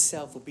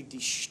itself will be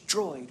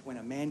destroyed when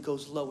a man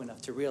goes low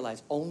enough to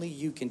realize only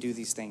you can do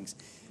these things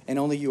and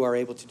only you are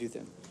able to do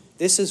them.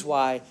 This is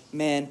why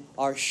men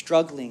are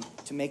struggling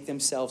to make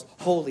themselves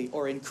holy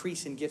or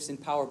increase in gifts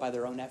and power by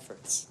their own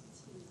efforts.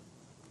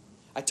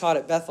 I taught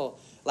at Bethel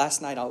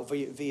last night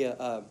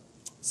via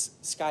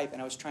Skype,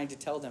 and I was trying to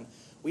tell them,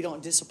 we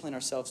don't discipline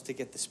ourselves to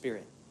get the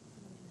Spirit.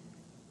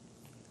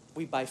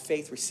 We, by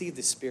faith, receive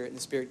the Spirit, and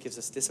the Spirit gives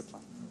us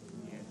discipline.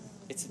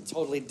 It's a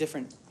totally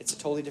different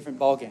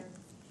ballgame.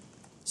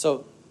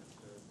 So,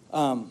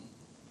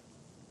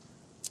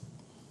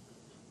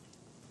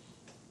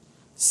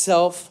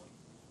 self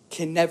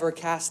can never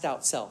cast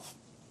out self.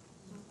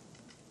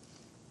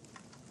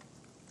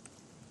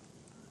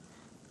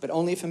 But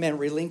only if a man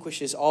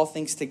relinquishes all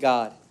things to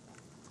God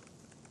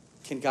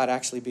can God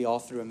actually be all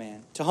through a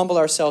man. To humble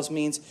ourselves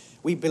means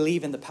we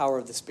believe in the power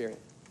of the Spirit.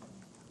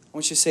 I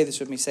want you to say this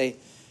with me. Say,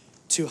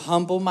 to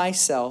humble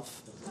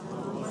myself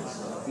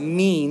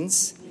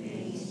means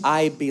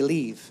I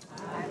believe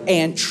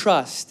and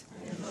trust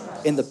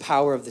in the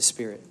power of the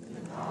Spirit.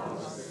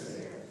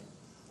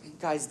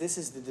 Guys, this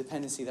is the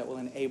dependency that will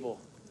enable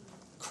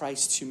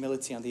Christ's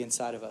humility on the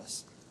inside of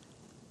us.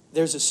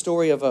 There's a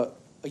story of a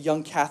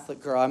young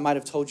Catholic girl. I might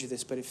have told you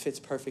this, but it fits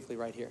perfectly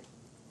right here.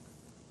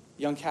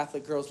 Young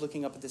Catholic girl's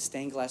looking up at the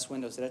stained glass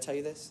windows. Did I tell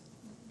you this?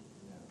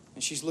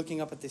 And she's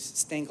looking up at the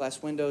stained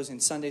glass windows in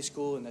Sunday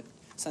school, and the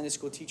Sunday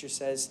school teacher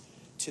says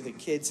to the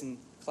kids in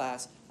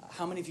class,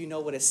 how many of you know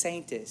what a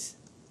saint is?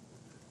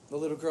 The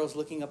little girl's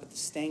looking up at the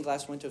stained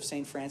glass window of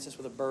St. Francis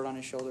with a bird on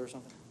his shoulder or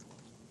something.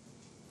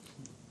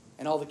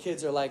 And all the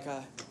kids are like,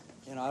 I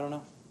don't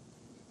know.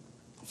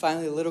 And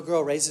finally, the little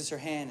girl raises her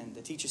hand, and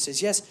the teacher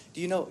says, yes,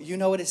 do you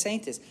know what a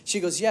saint is? She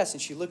goes, yes,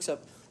 and she looks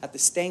up at the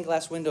stained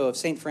glass window of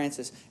St.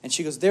 Francis, and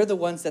she goes, they're the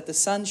ones that the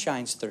sun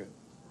shines through.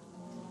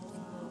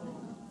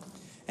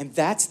 And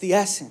that's the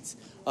essence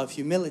of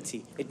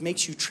humility. It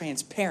makes you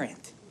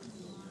transparent,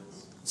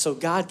 so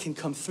God can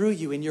come through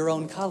you in your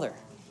own color.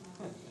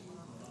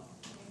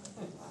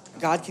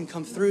 God can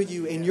come through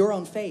you in your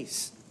own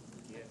face.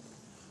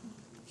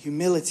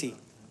 Humility,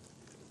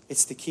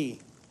 it's the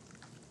key.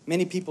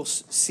 Many people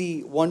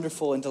see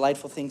wonderful and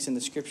delightful things in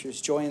the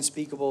Scriptures. Joy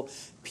unspeakable,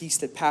 peace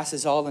that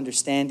passes all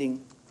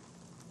understanding,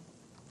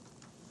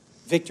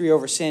 victory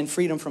over sin,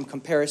 freedom from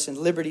comparison,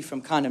 liberty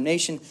from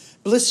condemnation,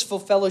 blissful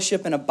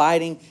fellowship and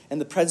abiding in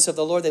the presence of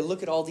the Lord. They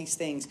look at all these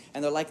things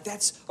and they're like,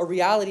 that's a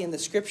reality in the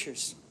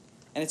Scriptures.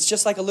 And it's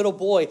just like a little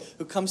boy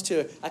who comes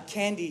to a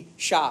candy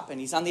shop, and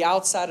he's on the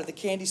outside of the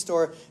candy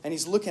store, and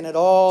he's looking at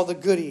all the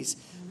goodies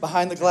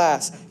behind the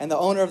glass. And the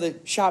owner of the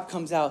shop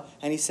comes out,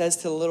 and he says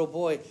to the little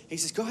boy, he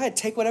says, go ahead,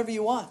 take whatever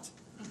you want.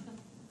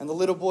 And the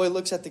little boy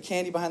looks at the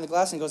candy behind the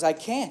glass and goes, I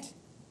can't.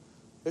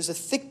 There's a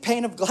thick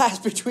pane of glass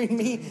between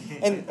me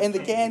and the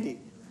candy.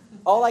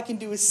 All I can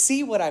do is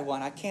see what I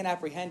want. I can't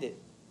apprehend it.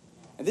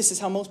 And this is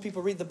how most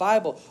people read the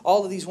Bible.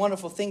 All of these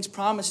wonderful things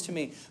promised to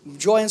me.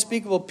 Joy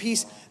unspeakable,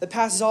 peace that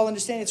passes all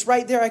understanding. It's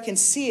right there. I can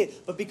see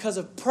it. But because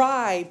of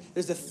pride,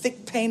 there's a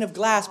thick pane of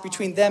glass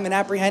between them and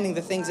apprehending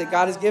the things that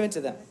God has given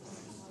to them.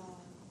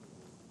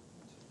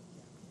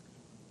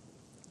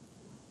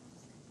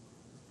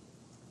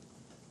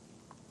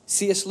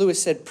 C.S.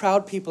 Lewis said,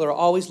 proud people are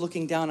always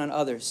looking down on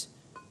others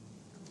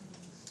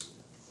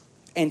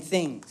and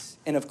things.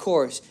 And of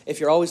course,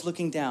 if you're always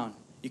looking down,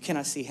 you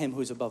cannot see him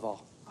who is above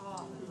all.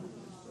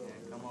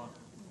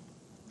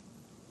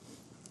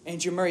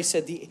 Andrew Murray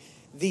said,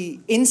 the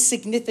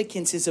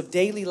insignificances of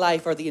daily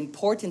life are the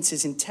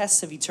importances and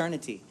tests of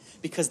eternity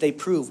because they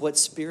prove what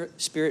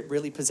spirit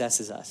really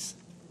possesses us.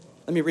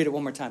 Let me read it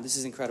one more time. This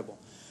is incredible.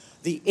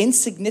 The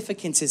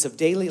insignificances of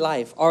daily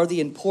life are the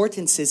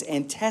importances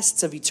and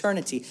tests of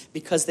eternity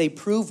because they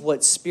prove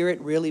what spirit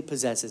really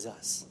possesses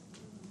us.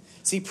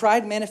 See,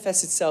 pride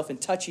manifests itself in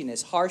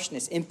touchiness,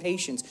 harshness,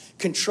 impatience,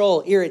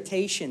 control,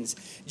 irritations,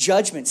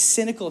 judgment,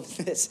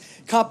 cynicalness,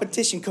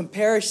 competition,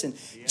 comparison,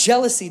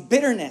 jealousy,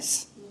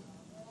 bitterness.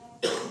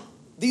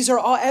 These are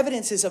all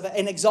evidences of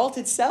an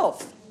exalted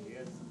self.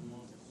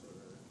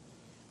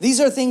 These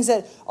are things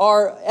that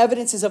are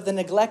evidences of the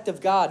neglect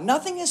of God.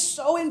 Nothing is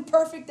so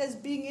imperfect as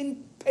being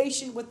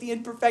impatient with the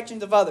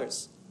imperfections of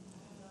others.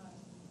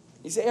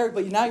 You say, Eric,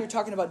 but now you're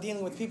talking about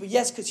dealing with people.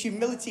 Yes, because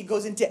humility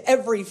goes into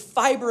every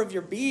fiber of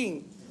your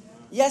being.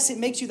 Yes, it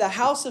makes you the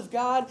house of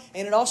God,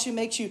 and it also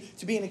makes you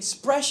to be an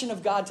expression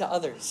of God to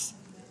others.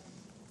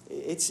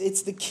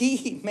 It's the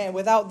key, man.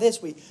 Without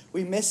this,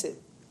 we miss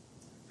it.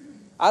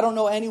 I don't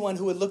know anyone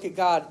who would look at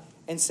God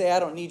and say, I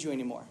don't need you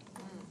anymore.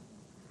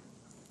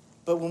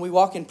 But when we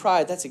walk in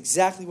pride, that's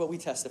exactly what we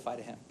testify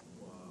to him.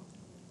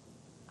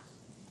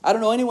 I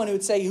don't know anyone who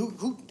would say,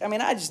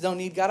 I just don't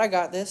need God. I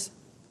got this.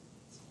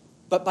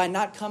 But by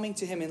not coming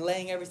to him and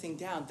laying everything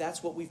down,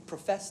 that's what we've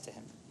professed to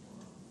him.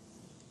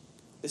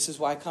 This is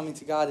why coming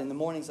to God in the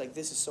mornings like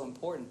this is so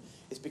important.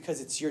 It's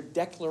because it's your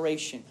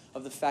declaration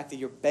of the fact that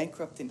you're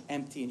bankrupt and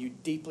empty and you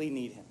deeply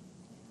need him.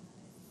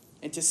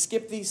 And to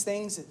skip these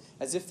things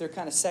as if they're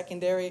kind of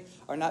secondary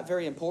or not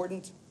very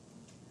important,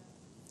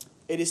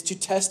 it is to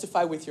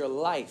testify with your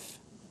life.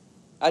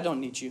 I don't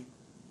need you.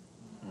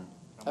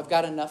 I've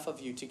got enough of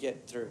you to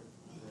get through.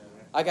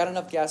 I got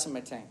enough gas in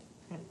my tank.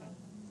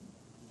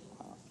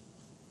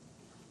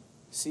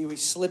 See, we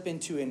slip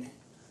into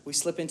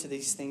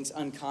these things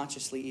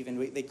unconsciously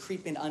even. They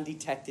creep in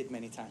undetected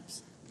many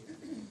times.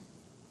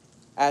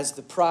 As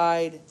the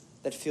pride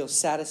that feels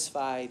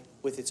satisfied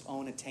with its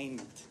own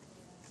attainment.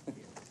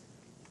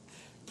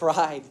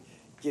 Pride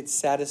gets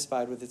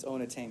satisfied with its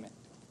own attainment.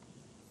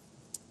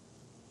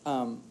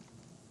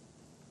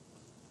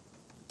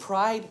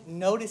 Pride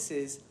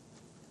notices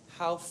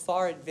how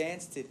far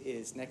advanced it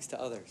is next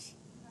to others.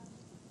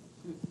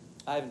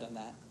 I haven't done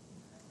that.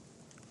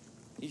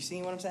 You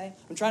seeing what I'm saying?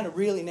 I'm trying to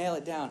really nail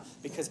it down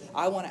because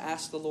I want to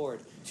ask the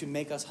Lord to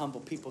make us humble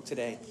people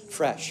today,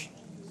 fresh.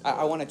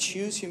 I want to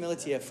choose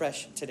humility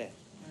afresh today.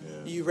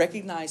 Yeah. You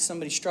recognize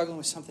somebody struggling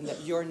with something that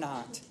you're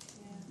not.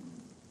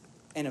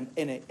 And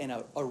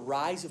a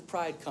rise of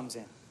pride comes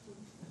in.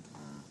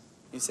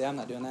 You say, I'm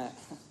not doing that.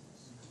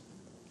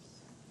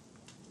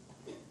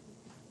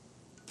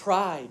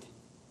 Pride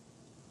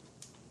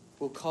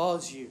will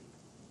cause you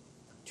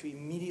to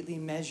immediately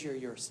measure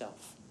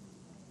yourself.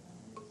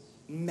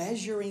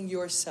 Measuring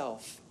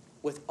yourself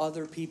with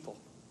other people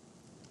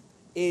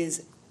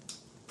is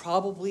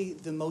probably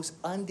the most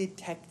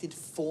undetected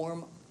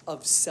form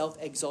of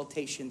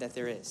self-exaltation that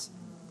there is.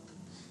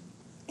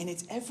 And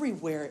it's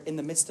everywhere in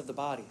the midst of the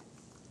body.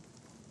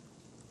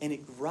 And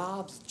it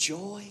robs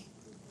joy.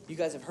 You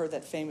guys have heard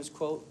that famous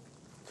quote,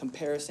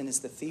 comparison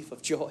is the thief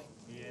of joy.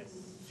 Yes.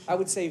 I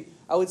would say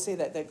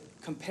that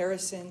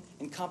comparison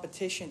and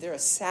competition, they're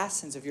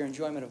assassins of your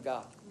enjoyment of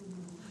God.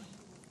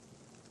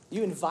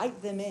 You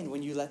invite them in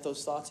when you let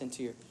those thoughts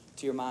into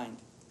your mind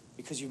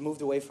because you've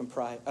moved away from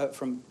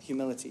from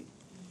humility.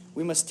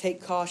 We must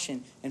take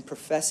caution in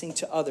professing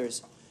to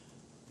others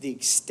the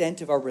extent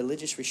of our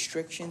religious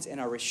restrictions and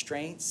our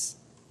restraints.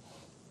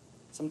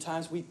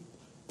 Sometimes we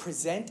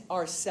present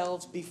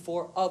ourselves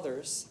before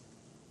others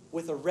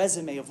with a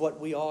resume of what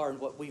we are and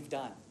what we've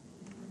done.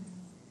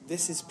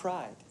 This is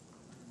pride.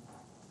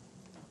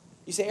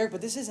 You say, Eric,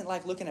 but this isn't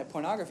like looking at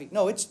pornography.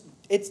 No, it's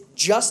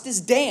just as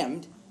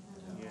damned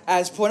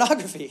as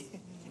pornography.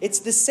 It's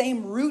the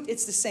same root.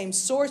 It's the same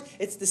source.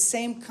 It's the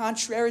same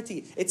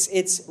contrariety.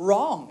 It's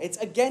wrong. It's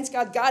against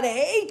God. God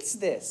hates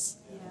this.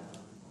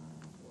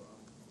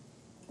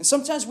 And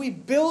sometimes we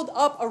build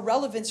up a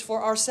relevance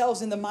for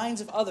ourselves in the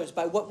minds of others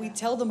by what we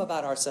tell them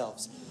about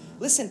ourselves.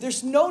 Listen,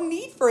 there's no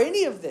need for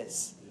any of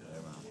this.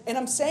 And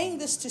I'm saying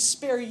this to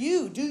spare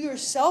you. Do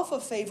yourself a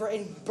favor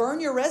and burn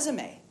your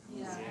resume.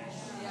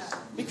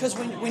 Because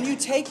when you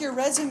take your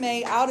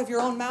resume out of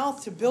your own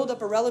mouth to build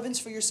up a relevance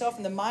for yourself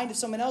in the mind of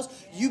someone else,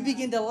 you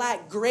begin to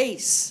lack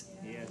grace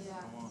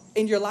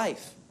in your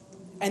life.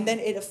 And then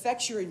it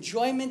affects your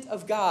enjoyment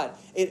of God.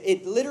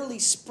 It literally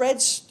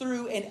spreads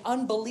through and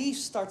unbelief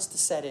starts to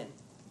set in.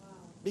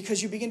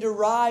 Because you begin to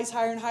rise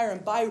higher and higher.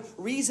 And by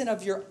reason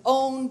of your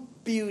own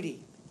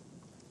beauty,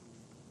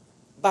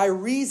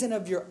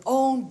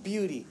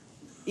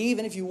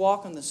 even if you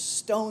walk on the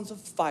stones of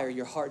fire,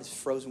 your heart is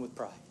frozen with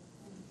pride.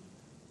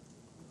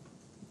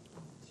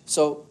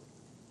 So,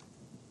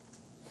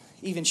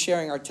 even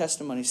sharing our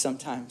testimony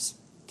sometimes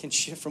can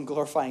shift from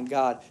glorifying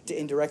God to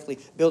indirectly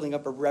building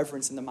up a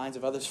reverence in the minds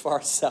of others for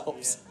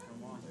ourselves.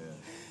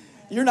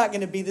 You're not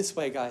going to be this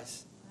way,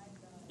 guys.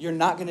 You're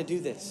not going to do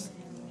this.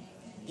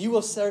 You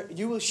will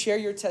share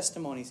your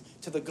testimonies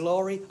to the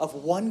glory of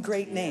one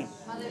great name.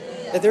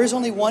 That there is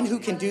only one who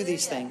can do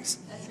these things.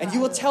 And you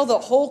will tell the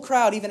whole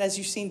crowd, even as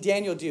you've seen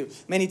Daniel do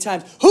many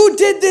times, who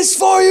did this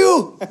for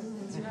you?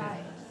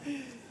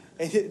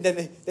 And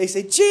then they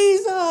say,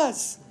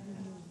 Jesus.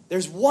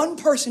 There's one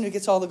person who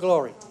gets all the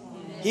glory.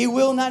 He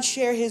will not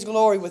share his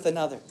glory with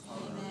another.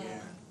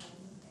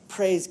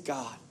 Praise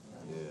God.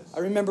 I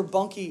remember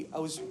Bunky, I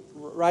was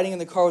riding in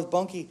the car with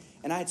Bunky,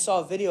 and I saw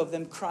a video of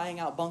them crying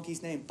out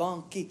Bunky's name,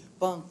 Bunky,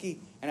 Bunky.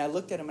 And I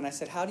looked at him and I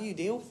said, how do you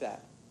deal with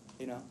that?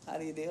 How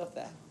do you deal with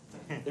that?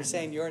 They're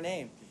saying your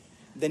name.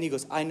 Then he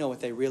goes, I know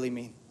what they really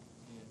mean.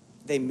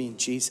 They mean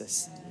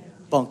Jesus.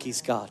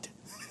 Bunky's God.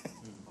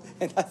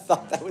 And I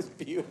thought that was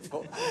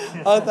beautiful.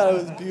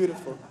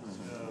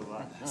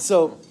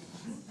 So,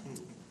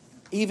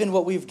 even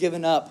what we've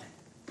given up,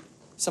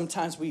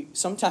 sometimes we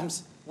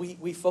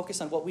focus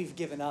on what we've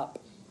given up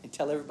and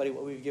tell everybody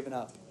what we've given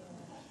up.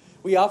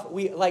 We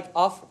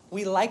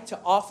like to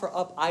offer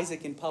up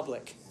Isaac in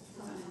public.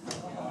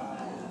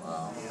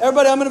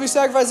 Everybody, I'm going to be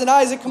sacrificing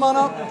Isaac. Come on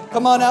out.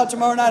 Come on out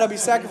tomorrow night. I'll be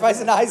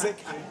sacrificing Isaac.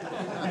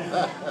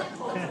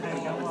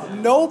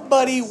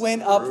 Nobody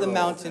went up the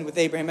mountain with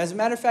Abraham. As a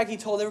matter of fact, he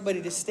told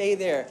everybody to stay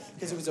there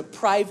because it was a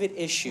private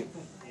issue.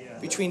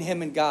 between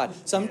him and God.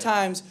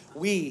 Sometimes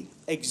we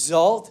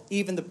exalt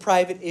even the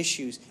private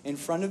issues in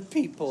front of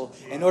people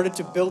in order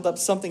to build up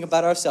something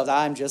about ourselves.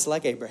 I'm just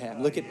like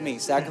Abraham. Look at me,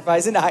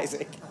 sacrificing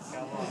Isaac.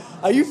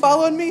 Are you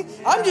following me?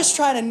 I'm just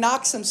trying to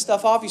knock some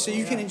stuff off you so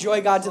you can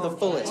enjoy God to the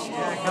fullest.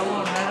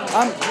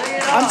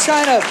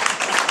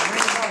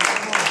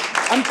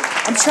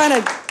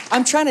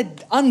 I'm trying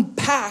to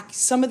unpack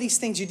some of these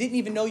things you didn't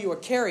even know you were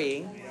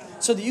carrying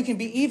so that you can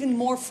be even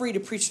more free to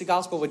preach the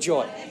gospel with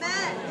joy.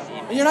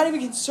 And you're not even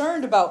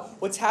concerned about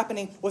what's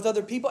happening with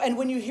other people. And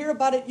when you hear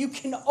about it, you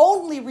can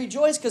only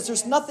rejoice because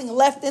there's nothing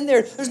left in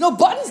there. There's no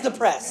buttons to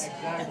press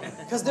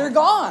because they're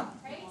gone.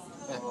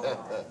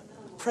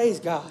 Praise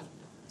God.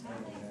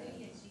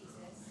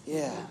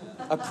 Yeah.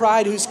 A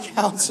pride whose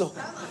counsel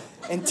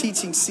and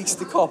teaching seeks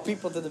to call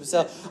people to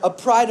themselves. A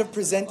pride of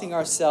presenting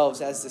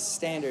ourselves as the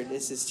standard.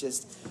 This is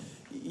just,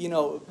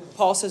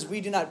 Paul says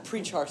we do not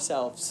preach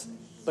ourselves,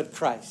 but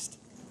Christ.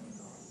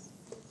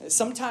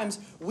 Sometimes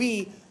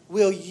we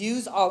will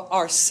use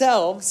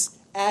ourselves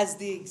as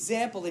the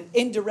example, and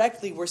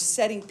indirectly we're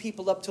setting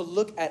people up to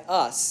look at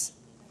us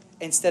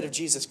instead of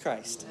Jesus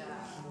Christ.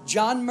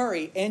 John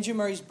Murray, Andrew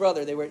Murray's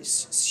brother, they were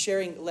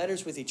sharing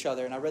letters with each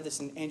other, and I read this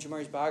in Andrew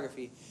Murray's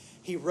biography.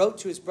 He wrote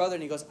to his brother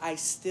and he goes, I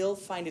still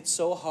find it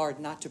so hard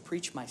not to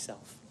preach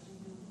myself.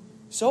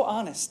 So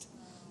honest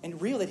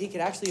and real that he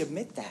could actually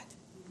admit that.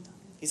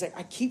 He's like,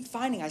 I keep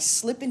finding I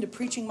slip into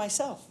preaching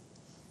myself.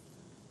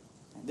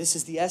 And this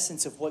is the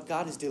essence of what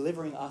God is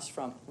delivering us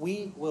from.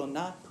 We will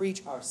not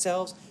preach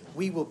ourselves.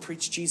 We will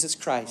preach Jesus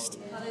Christ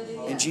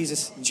and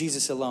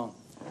Jesus alone.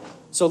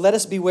 So let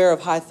us beware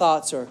of high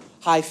thoughts or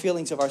high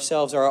feelings of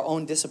ourselves or our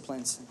own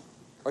disciplines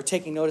or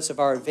taking notice of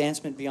our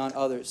advancement beyond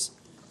others.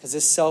 Because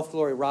this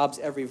self-glory robs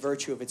every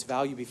virtue of its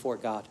value before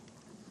God.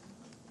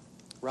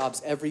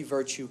 Robs every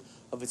virtue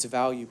of its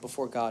value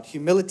before God.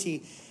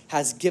 Humility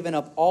has given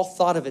up all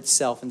thought of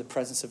itself in the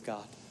presence of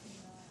God.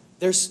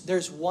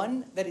 There's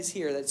one that is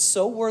here that's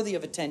so worthy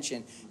of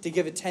attention. To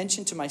give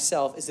attention to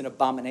myself is an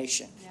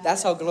abomination.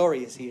 That's how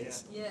glorious he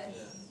is.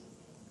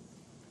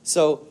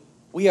 So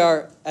we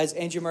are, as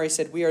Andrew Murray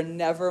said, we are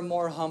never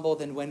more humble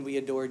than when we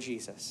adore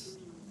Jesus.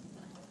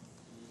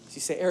 So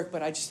you say, Eric,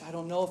 but I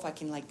don't know if I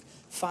can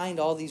find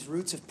all these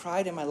roots of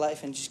pride in my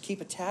life and just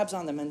keep tabs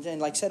on them and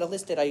then set a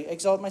list. Did I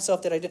exalt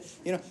myself? Did I do?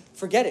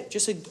 Forget it.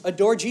 Just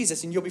adore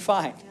Jesus and you'll be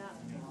fine.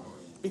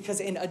 Because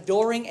in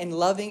adoring and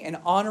loving and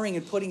honoring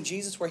and putting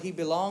Jesus where he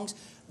belongs,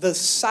 the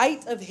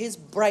sight of his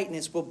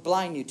brightness will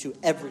blind you to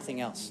everything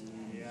else.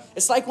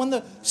 It's like when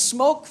the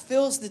smoke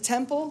fills the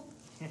temple.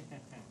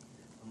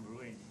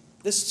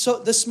 The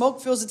smoke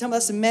fills the temple.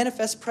 That's the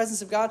manifest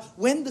presence of God.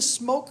 When the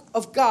smoke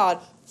of God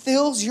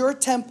fills your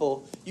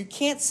temple, you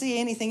can't see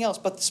anything else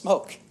but the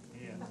smoke.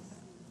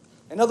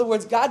 In other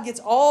words, God gets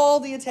all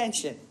the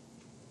attention.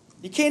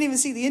 You can't even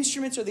see the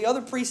instruments or the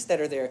other priests that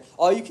are there.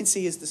 All you can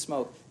see is the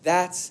smoke.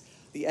 That's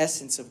the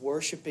essence of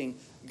worshiping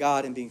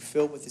God and being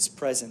filled with his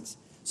presence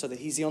so that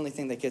he's the only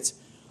thing that gets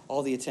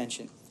all the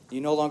attention.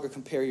 You no longer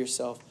compare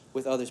yourself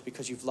with others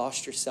because you've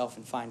lost yourself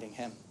in finding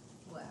him.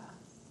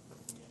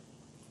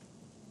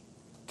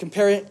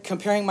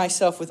 Comparing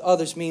myself with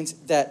others means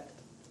that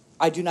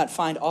I do not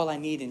find all I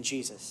need in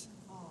Jesus.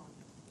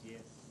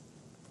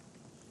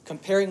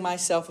 Comparing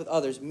myself with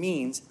others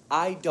means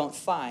I don't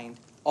find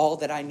all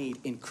that I need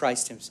in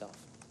Christ himself.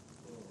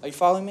 Are you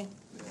following me?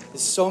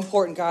 This is so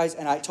important, guys,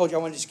 and I told you I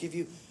wanted to just give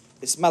you,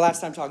 this is my last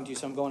time talking to you,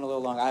 so I'm going a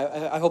little long.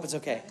 I hope it's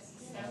okay.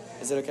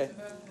 Is it okay?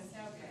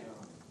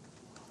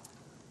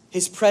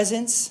 His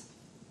presence,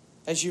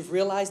 as you've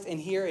realized in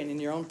here and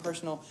in your own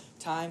personal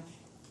time,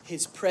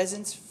 his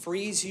presence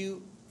frees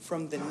you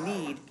from the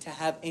need to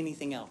have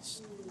anything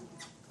else.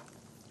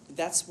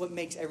 That's what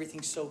makes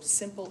everything so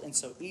simple and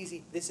so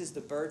easy. This is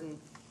the burden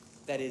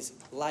that is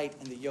light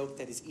and the yoke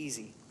that is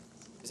easy.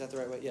 Is that the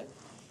right way? Yeah.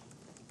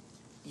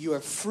 You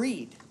are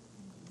freed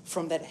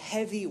from that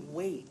heavy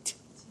weight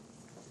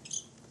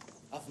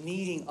of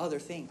needing other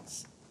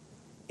things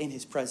in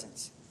his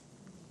presence.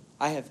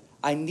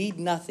 I need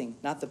nothing,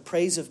 not the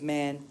praise of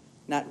man,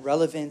 not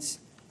relevance,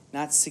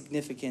 not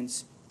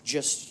significance,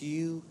 just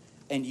you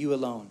and you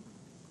alone.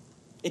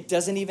 It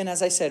doesn't even,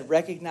 as I said,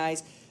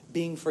 recognize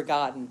being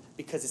forgotten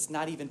because it's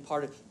not even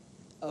part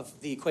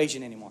of the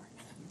equation anymore.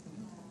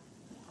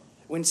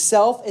 When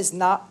self is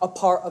not a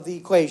part of the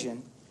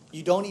equation,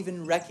 you don't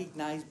even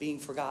recognize being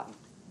forgotten.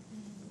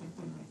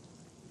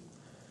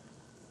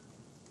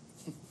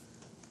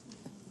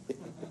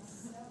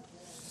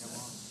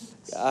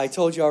 I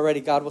told you already,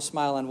 God will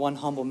smile on one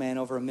humble man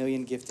over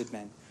 1,000,000 gifted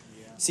men.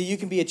 See, you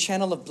can be a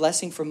channel of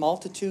blessing for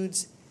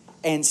multitudes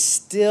and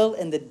still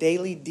in the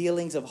daily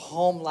dealings of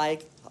home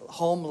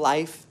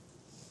life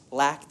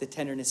lack the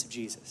tenderness of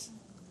Jesus.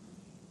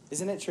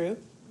 Isn't it true?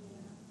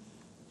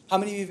 How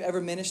many of you have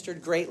ever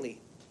ministered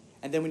greatly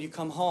and then when you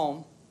come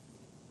home,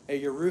 or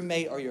your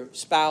roommate or your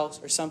spouse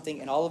or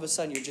something, and all of a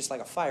sudden you're just like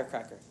a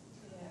firecracker?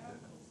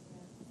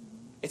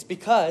 It's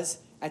because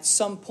at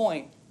some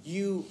point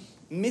you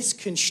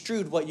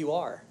misconstrued what you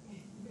are.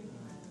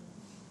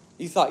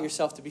 You thought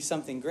yourself to be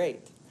something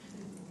great.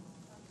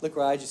 Look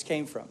where I just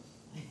came from.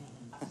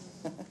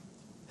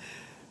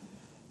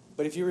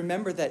 But if you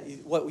remember that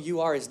what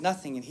you are is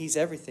nothing and he's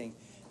everything,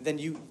 then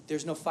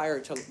there's no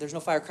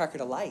firecracker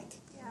to light.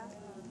 Yeah.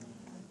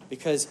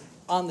 Because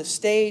on the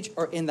stage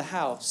or in the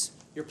house,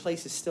 your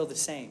place is still the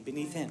same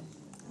beneath him.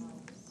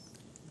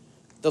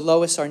 The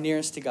lowest are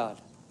nearest to God.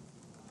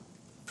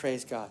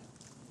 Praise God.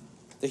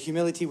 The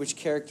humility which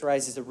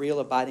characterizes the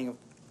real abiding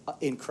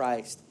in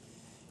Christ.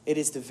 It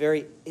is the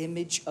very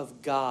image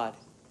of God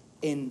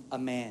in a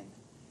man.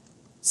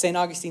 St.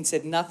 Augustine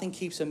said, nothing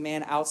keeps a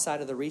man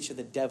outside of the reach of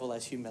the devil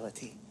as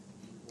humility.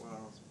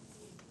 Wow.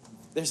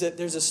 There's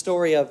a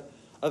story of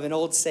an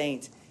old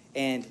saint,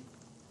 and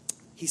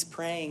he's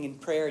praying in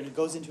prayer, and he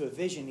goes into a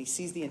vision. He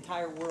sees the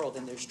entire world,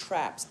 and there's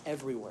traps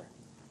everywhere.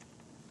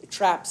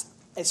 Traps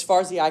as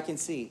far as the eye can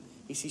see.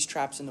 He sees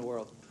traps in the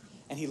world.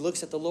 And he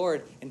looks at the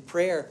Lord in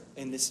prayer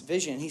in this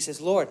vision. He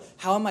says, Lord,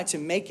 how am I to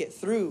make it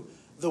through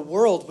the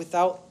world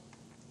without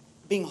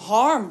being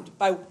harmed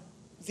by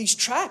these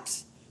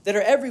traps that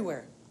are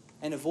everywhere?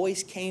 And a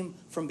voice came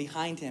from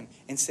behind him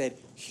and said,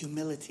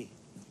 humility.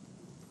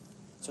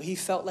 So he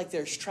felt like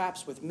there's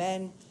traps with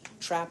men,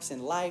 traps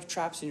in life,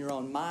 traps in your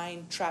own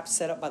mind, traps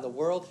set up by the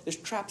world. There's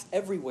traps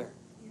everywhere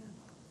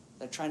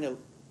that are trying to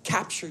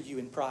capture you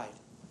in pride.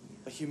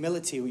 But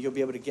humility, you'll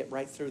be able to get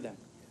right through them.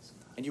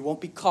 And you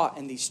won't be caught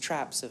in these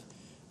traps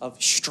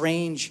of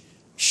strange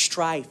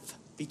strife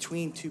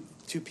between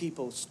two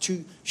peoples,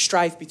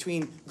 strife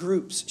between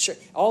groups.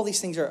 All these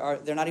things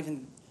they're not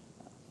even...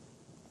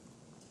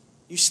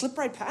 You slip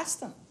right past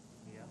them.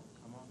 Yeah,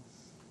 come on.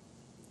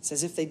 It's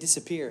as if they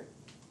disappear.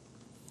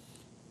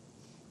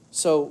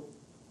 So,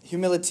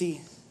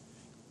 humility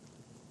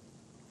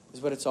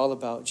is what it's all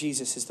about.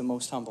 Jesus is the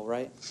most humble,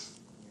 right?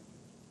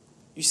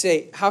 You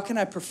say, how can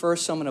I prefer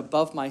someone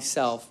above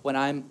myself when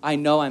I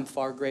know I'm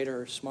far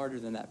greater or smarter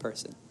than that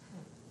person?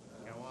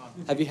 Come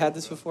on. Have you had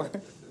this before?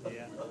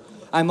 Yeah.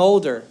 I'm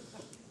older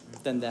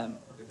than them.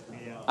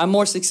 Yeah. I'm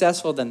more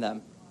successful than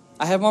them.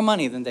 I have more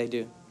money than they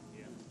do.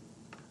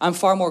 I'm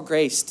far more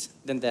graced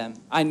than them.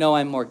 I know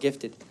I'm more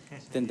gifted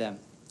than them.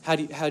 How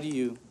do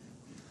you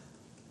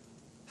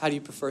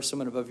prefer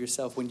someone above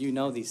yourself when you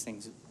know these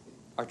things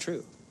are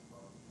true?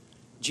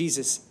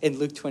 Jesus in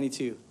Luke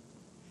 22,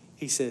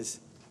 he says,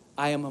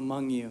 I am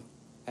among you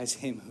as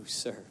him who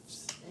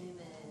serves. Amen.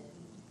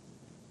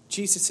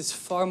 Jesus is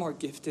far more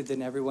gifted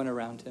than everyone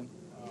around him.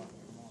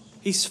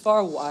 He's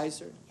far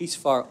wiser. He's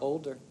far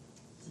older.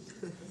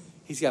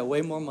 He's got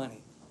way more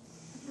money.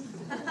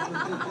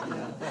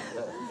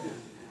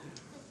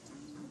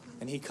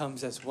 And he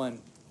comes as one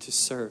to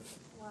serve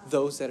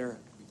those that are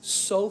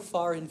so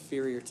far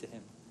inferior to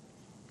him.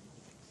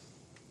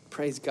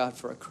 Praise God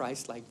for a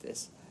Christ like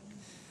this.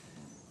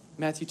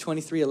 Matthew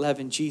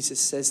 23:11,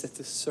 Jesus says that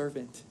the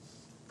servant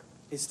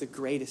is the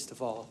greatest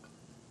of all.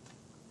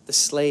 The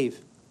slave.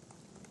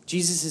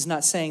 Jesus is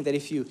not saying that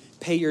if you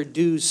pay your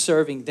dues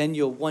serving, then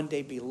you'll one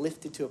day be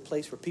lifted to a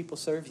place where people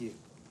serve you.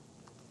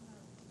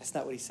 That's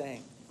not what he's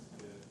saying.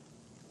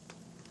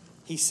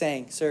 He's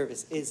saying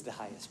service is the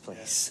highest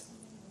place.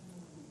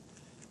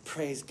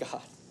 Praise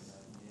God.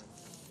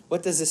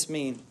 What does this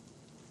mean?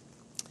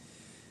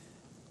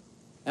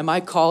 Am I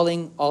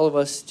calling all of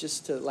us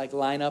just to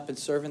line up and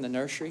serve in the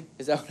nursery?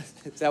 Is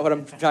that what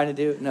I'm trying to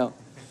do? No.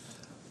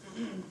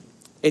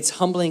 It's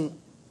humbling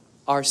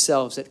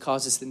ourselves that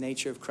causes the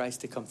nature of Christ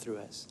to come through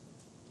us.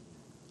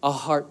 A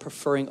heart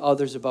preferring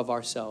others above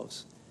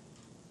ourselves.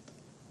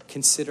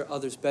 Consider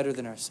others better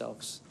than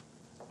ourselves.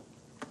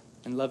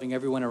 And loving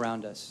everyone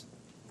around us.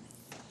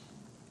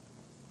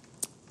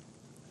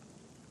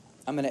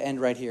 I'm going to end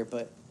right here,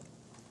 but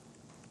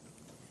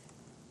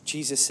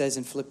Jesus says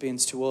in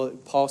Philippians 2, well,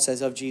 Paul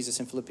says of Jesus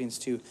in Philippians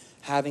 2,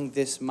 having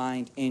this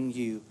mind in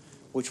you,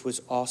 which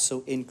was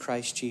also in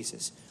Christ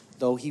Jesus.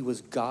 Though he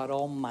was God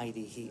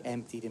Almighty, he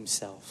emptied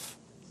himself.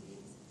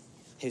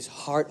 His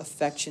heart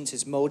affections,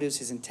 his motives,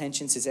 his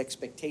intentions, his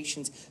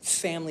expectations,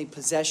 family,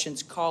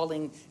 possessions,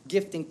 calling,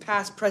 gifting,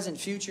 past, present,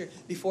 future,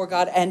 before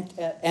God, and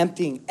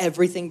emptying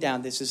everything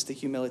down. This is the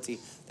humility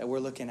that we're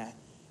looking at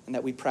and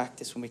that we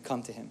practice when we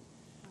come to him.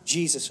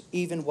 Jesus,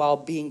 even while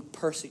being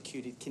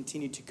persecuted,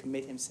 continued to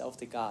commit himself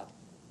to God.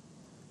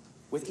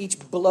 With each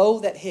blow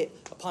that hit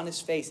upon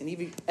his face and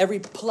even every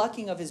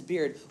plucking of his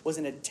beard was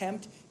an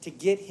attempt to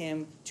get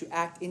him to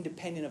act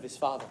independent of his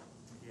Father.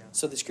 Yeah.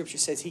 So the scripture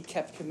says he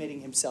kept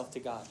committing himself to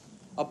God.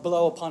 A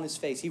blow upon his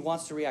face. He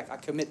wants to react. I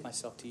commit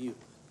myself to you,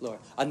 Lord.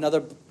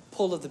 Another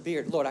pull of the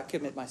beard. Lord, I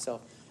commit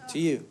myself to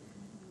you.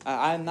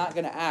 I'm not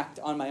going to act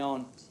on my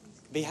own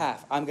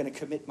behalf. I'm going to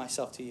commit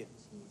myself to you.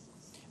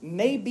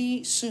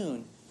 Maybe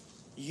soon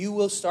you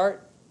will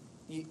start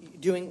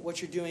doing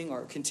what you're doing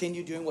or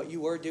continue doing what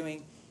you were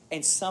doing,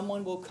 and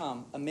someone will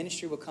come, a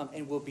ministry will come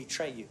and will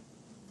betray you.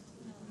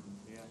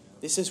 Yeah.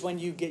 This is when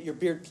you get your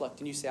beard plucked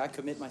and you say, I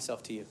commit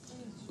myself to you,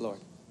 Lord.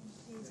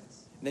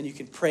 And then you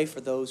can pray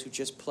for those who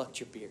just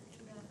plucked your beard.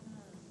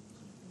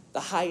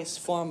 The highest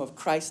form of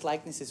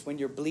Christ-likeness is when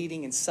you're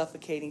bleeding and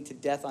suffocating to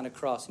death on a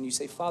cross and you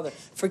say, Father,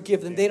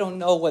 forgive them. They don't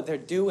know what they're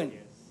doing.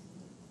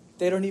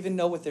 They don't even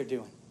know what they're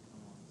doing.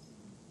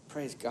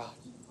 Praise God.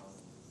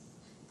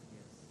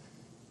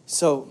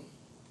 So,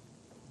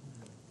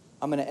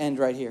 I'm going to end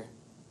right here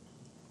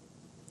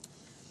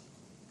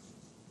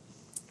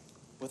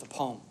with a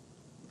poem.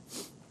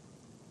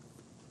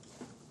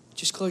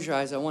 Just close your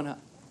eyes. I want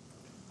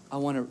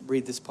to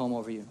read this poem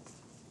over you.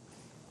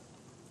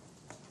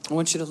 I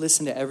want you to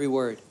listen to every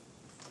word.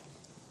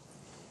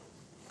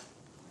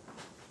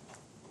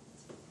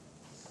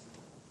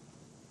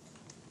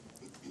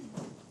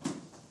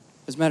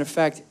 As a matter of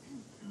fact,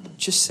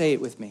 just say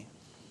it with me.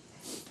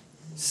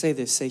 Say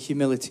this. Say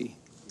humility.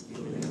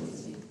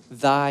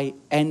 Thy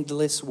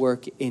endless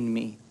work in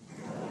me.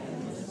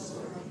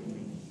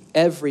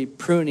 Every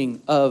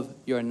pruning of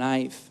your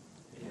knife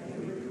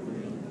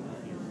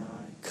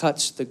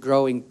cuts the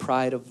growing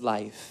pride of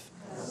life.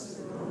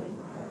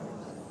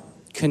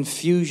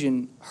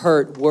 Confusion,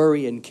 hurt,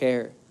 worry, and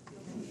care.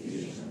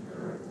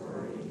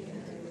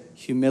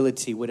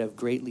 Humility would have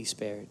greatly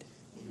spared.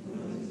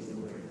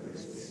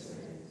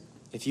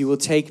 If you will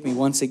take me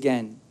once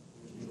again,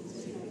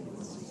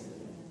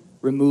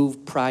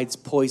 remove pride's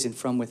poison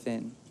from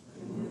within.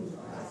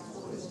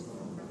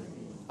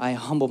 I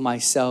humble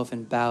myself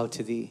and bow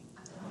to thee.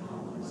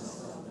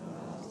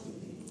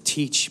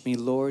 Teach me,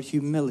 Lord,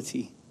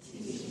 humility.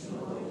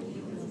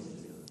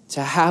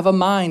 To have a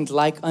mind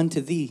like unto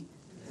thee.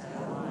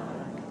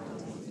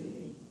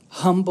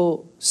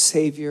 Humble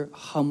Savior,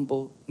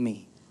 humble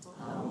me.